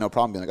because I have no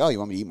problem being oh, you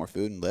want me to eat more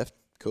food and lift?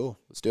 Cool,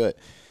 let's do it.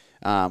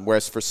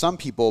 Whereas for some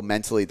people,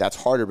 mentally, that's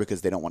harder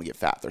because they don't want to get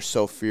fat. They're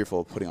so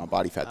fearful of putting on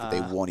body fat that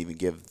they won't even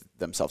give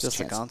themselves a chance.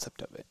 Just the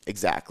concept of it.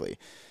 Exactly.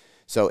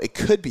 So it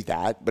could be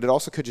that, but it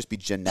also could just be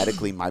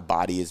genetically my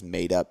body is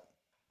made up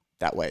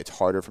that way. It's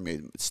harder for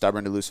me. It's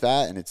stubborn to lose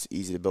fat, and it's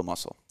easy to build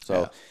muscle.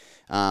 So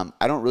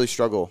I don't really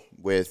struggle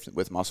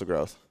with muscle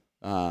growth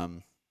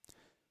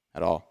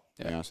at all,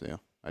 to be honest with you.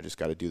 I just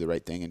got to do the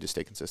right thing and just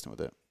stay consistent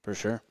with it. For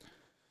sure.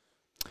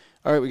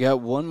 All right, we got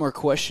one more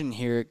question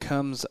here. It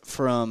comes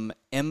from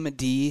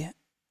MD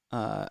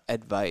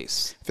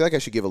Advice. I feel like I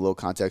should give a little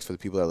context for the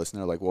people that are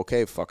listening. They're like, well,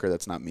 okay, fucker,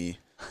 that's not me.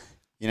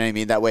 You know what I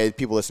mean? That way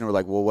people listening were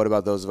like, well, what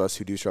about those of us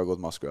who do struggle with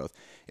muscle growth?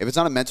 If it's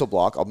not a mental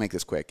block, I'll make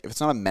this quick. If it's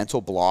not a mental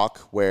block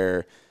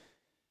where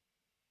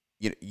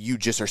you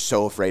just are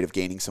so afraid of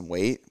gaining some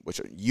weight,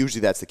 which usually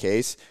that's the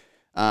case,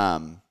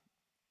 you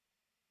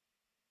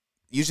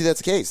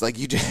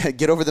just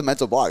get over the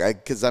mental block.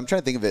 Because I'm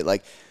trying to think of it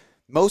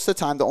most of the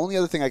time, the only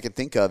other thing I can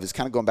think of is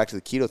kind of going back to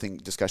the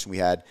keto discussion we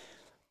had.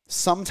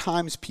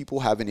 Sometimes people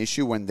have an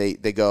issue when they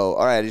go,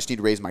 all right, I just need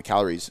to raise my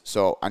calories.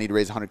 So I need to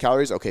raise 100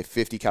 calories. Okay,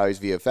 50 calories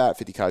via fat,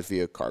 50 calories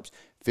via carbs,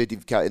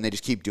 and they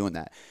just keep doing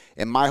that.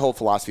 And my whole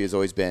philosophy has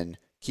always been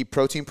keep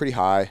protein pretty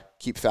high,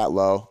 keep fat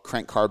low,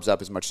 crank carbs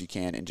up as much as you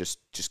can, and just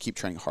keep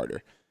training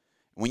harder.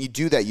 When you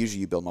do that,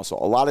 usually you build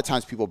muscle. A lot of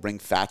times people bring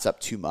fats up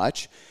too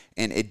much,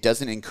 and it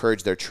doesn't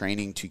encourage their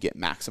training to get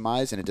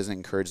maximized, and it doesn't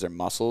encourage their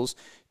muscles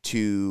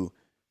to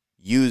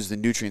use the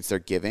nutrients they're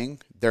giving.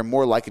 They're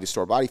more likely to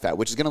store body fat,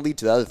 which is going to lead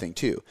to the other thing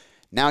too.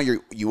 Now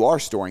you are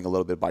storing a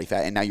little bit of body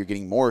fat, and now you're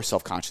getting more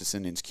self-conscious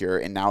and insecure,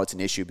 and now it's an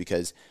issue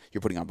because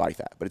you're putting on body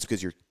fat, but it's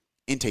because you're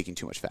intaking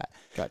too much fat.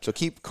 Gotcha. So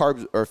keep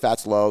carbs or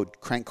fats low,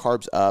 crank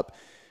carbs up,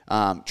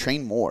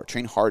 train more,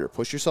 train harder,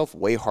 push yourself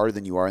way harder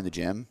than you are in the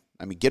gym.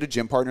 I mean, get a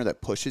gym partner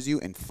that pushes you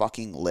and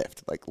fucking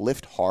lift.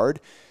 Lift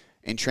hard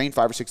and train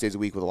 5 or 6 days a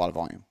week with a lot of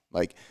volume.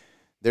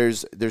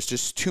 There's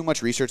just too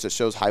much research that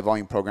shows high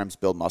volume programs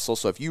build muscle.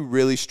 So if you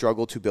really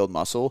struggle to build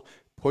muscle,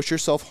 push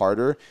yourself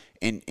harder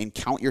and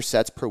count your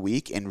sets per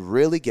week and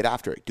really get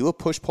after it. Do a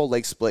push-pull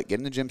leg split. Get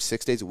in the gym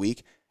 6 days a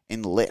week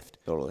and lift.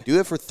 Totally. Do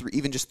it for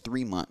even just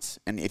 3 months.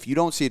 And if you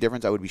don't see a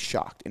difference, I would be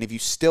shocked. And if you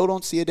still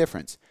don't see a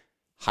difference,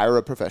 hire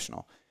a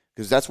professional.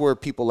 Because that's where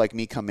people like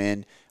me come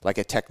in, like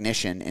a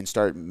technician, and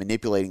start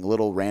manipulating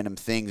little random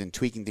things and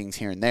tweaking things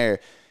here and there.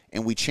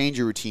 And we change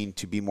your routine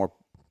to be more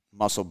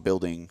muscle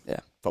building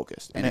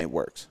focused. And it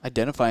works.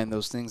 Identifying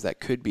those things that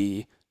could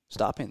be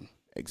stopping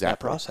that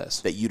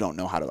process. That you don't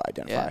know how to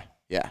identify.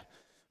 Yeah.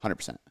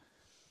 100%.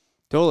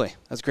 Totally.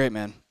 That's great,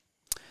 man.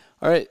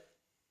 All right.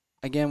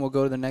 again, we'll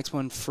go to the next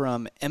one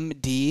from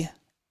MD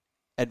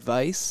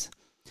Advice.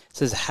 It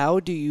says, how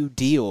do you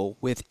deal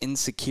with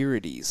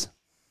insecurities?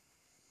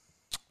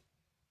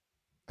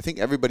 I think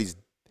everybody's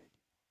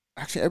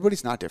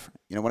not different.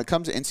 You know, when it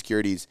comes to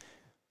insecurities,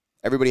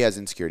 everybody has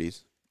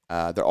insecurities.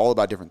 They're all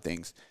about different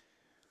things.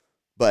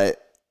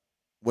 But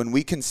when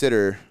we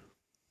consider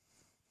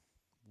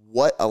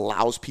what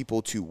allows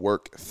people to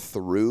work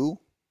through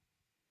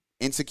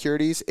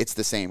insecurities, it's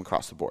the same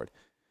across the board.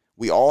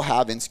 We all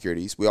have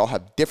insecurities. We all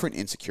have different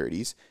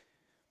insecurities.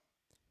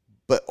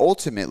 But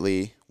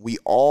ultimately, we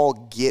all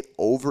get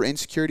over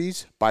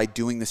insecurities by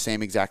doing the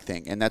same exact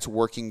thing, and that's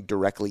working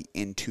directly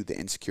into the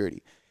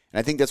insecurity. And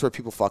I think that's where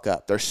people fuck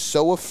up. They're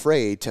so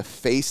afraid to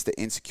face the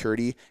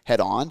insecurity head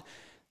on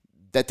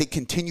that they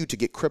continue to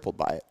get crippled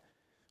by it,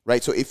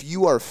 right? So if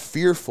you are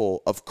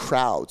fearful of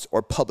crowds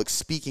or public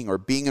speaking or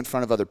being in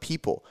front of other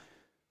people,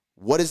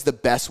 what is the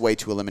best way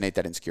to eliminate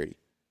that insecurity?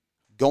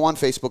 Go on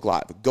Facebook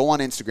Live. Go on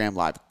Instagram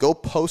Live. Go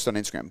post on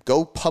Instagram.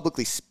 Go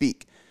publicly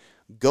speak.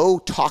 Go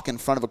talk in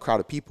front of a crowd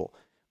of people.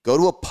 Go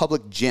to a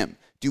public gym.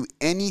 Do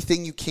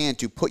anything you can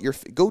to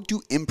go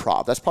do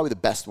improv. That's probably the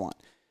best one.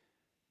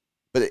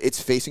 But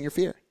it's facing your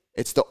fear.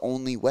 It's the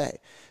only way.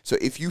 So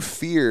if you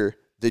fear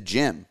the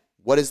gym,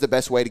 what is the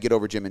best way to get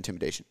over gym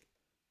intimidation?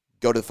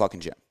 Go to the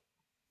fucking gym.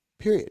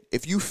 Period.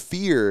 If you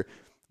fear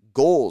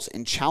goals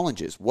and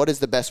challenges, what is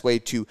the best way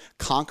to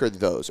conquer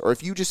those? Or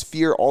if you just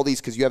fear all these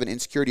because you have an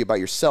insecurity about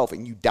yourself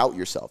and you doubt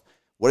yourself,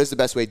 what is the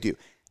best way to do?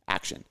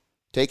 Action.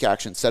 Take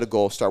action, set a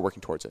goal, start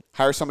working towards it.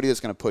 Hire somebody that's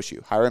going to push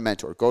you. Hire a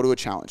mentor. Go to a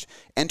challenge.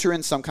 Enter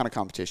in some kind of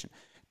competition.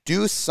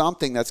 Do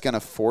something that's going to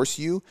force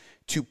you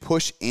to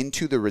push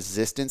into the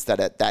resistance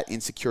that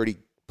insecurity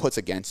puts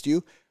against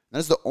you. That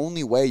is the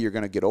only way you're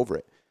going to get over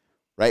it,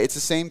 right? It's the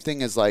same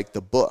thing as like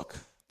the book,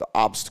 The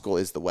Obstacle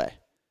is the Way.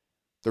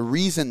 The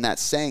reason that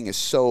saying is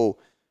so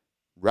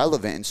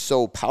relevant and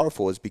so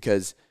powerful is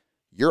because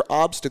your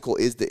obstacle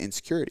is the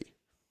insecurity,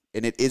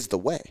 and it is the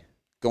way.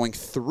 Going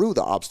through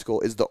the obstacle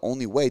is the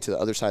only way to the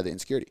other side of the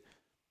insecurity,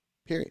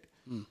 period.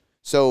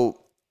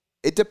 So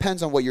it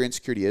depends on what your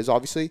insecurity is,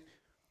 obviously.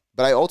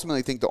 But I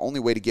ultimately think the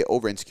only way to get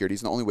over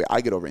insecurities, and the only way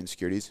I get over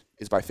insecurities,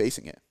 is by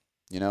facing it,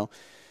 you know?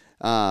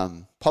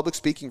 Public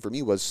speaking for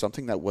me was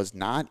something that was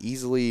not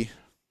easily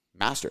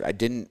mastered. I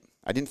didn't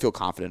feel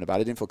confident about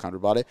it. I didn't feel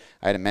comfortable about it.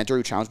 I had a mentor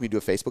who challenged me to do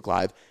a Facebook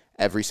Live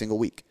every single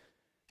week.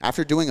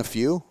 After doing a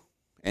few,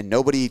 and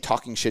nobody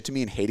talking shit to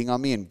me and hating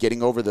on me and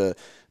getting over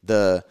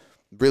the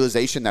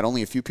realization that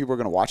only a few people are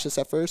going to watch this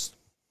at first,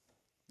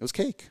 it was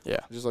cake.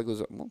 Yeah. Just like,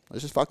 well,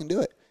 let's just fucking do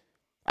it.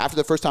 After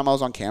the first time I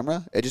was on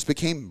camera, it just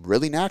became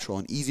really natural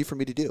and easy for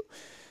me to do.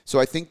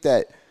 So I think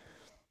that,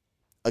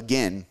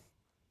 again,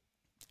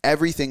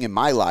 everything in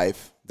my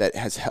life that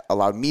has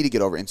allowed me to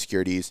get over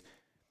insecurities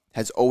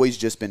has always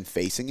just been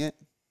facing it.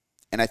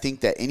 And I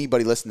think that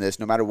anybody listening to this,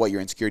 no matter what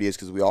your insecurity is,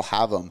 because we all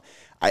have them,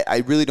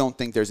 I really don't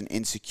think there's an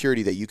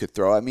insecurity that you could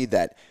throw at me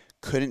that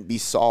couldn't be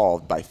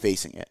solved by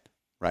facing it,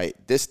 right?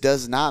 This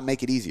does not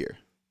make it easier,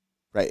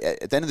 right?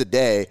 At the end of the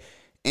day,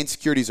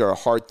 insecurities are a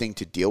hard thing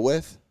to deal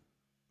with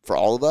for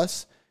all of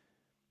us.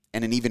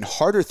 And an even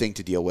harder thing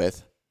to deal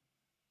with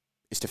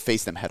is to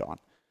face them head on.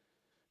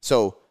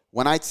 So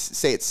when I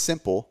say it's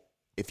simple,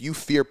 if you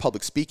fear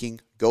public speaking,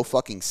 go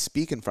fucking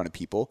speak in front of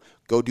people.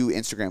 Go do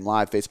Instagram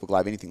Live, Facebook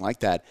Live, anything like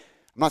that.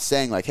 I'm not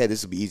saying like, hey,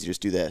 this will be easy,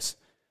 just do this.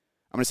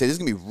 I'm going to say this is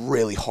going to be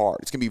really hard.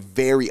 It's going to be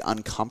very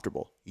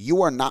uncomfortable.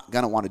 You are not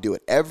going to want to do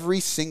it. Every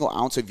single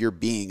ounce of your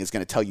being is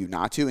going to tell you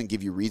not to and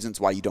give you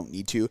reasons why you don't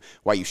need to,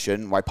 why you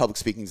shouldn't, why public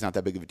speaking is not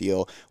that big of a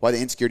deal, why the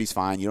insecurity is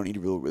fine. You don't need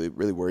to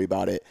really worry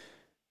about it.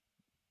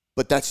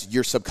 But that's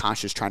your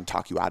subconscious trying to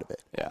talk you out of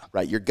it. Yeah.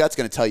 Right? Your gut's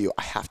going to tell you,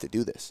 I have to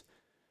do this.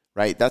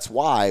 Right? That's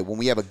why when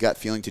we have a gut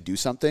feeling to do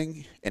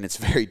something and it's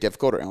very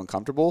difficult or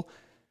uncomfortable,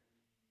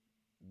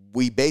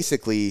 we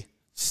basically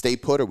stay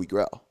put or we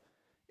grow.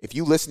 If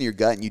you listen to your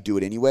gut and you do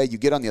it anyway, you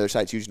get on the other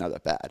side, it's usually not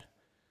that bad.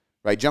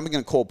 Right? Jumping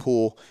in a cold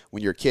pool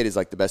when you're a kid is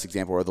like the best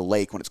example, or the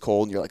lake when it's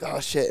cold and you're like, oh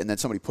shit, and then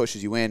somebody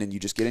pushes you in and you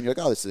just get in, you're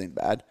like, oh, this ain't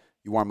bad.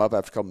 You warm up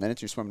after a couple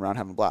minutes, you're swimming around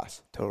having a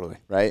blast. Totally.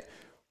 Right?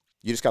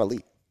 You just got to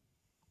leap.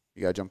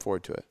 You got to jump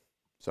forward to it.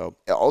 So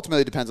it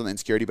ultimately depends on the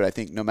insecurity, but I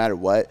think no matter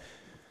what,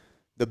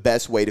 the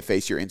best way to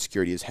face your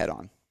insecurity is head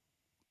on.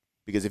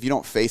 Because if you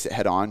don't face it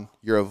head on,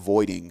 you're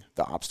avoiding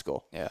the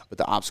obstacle. Yeah. But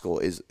the obstacle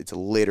it's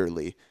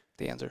literally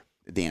The answer.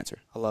 the answer.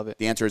 I love it.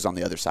 The answer is on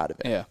the other side of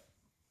it. Yeah.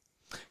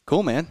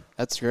 Cool, man.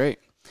 That's great.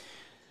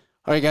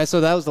 All right, guys.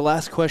 So that was the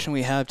last question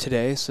we have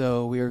today.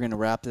 So we are going to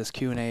wrap this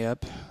Q&A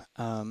up.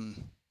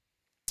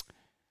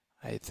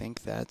 I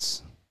think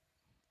that's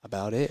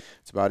about it.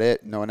 That's about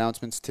it. No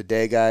announcements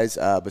today, guys.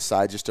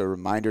 Besides just a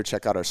reminder,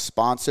 check out our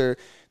sponsor.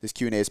 This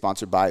Q&A is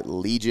sponsored by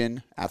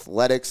Legion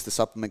Athletics, the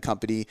supplement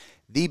company,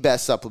 the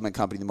best supplement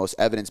company, the most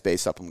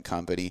evidence-based supplement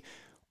company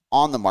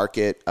on the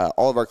market.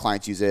 All of our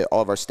clients use it.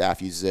 All of our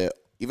staff uses it.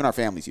 Even our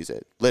families use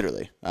it,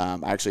 literally. I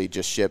actually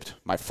just shipped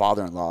my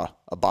father-in-law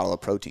a bottle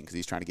of protein because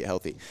he's trying to get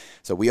healthy.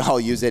 So we all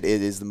use it.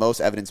 It is the most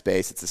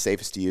evidence-based. It's the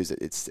safest to use.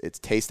 It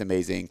tastes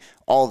amazing.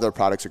 All of their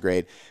products are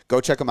great. Go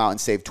check them out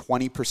and save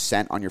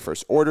 20% on your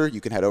first order.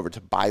 You can head over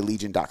to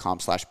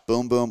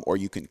buylegion.com/boomboom, or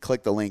you can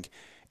click the link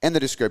in the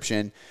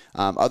description.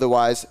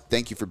 Otherwise,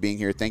 thank you for being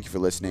here. Thank you for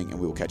listening, and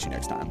we will catch you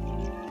next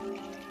time.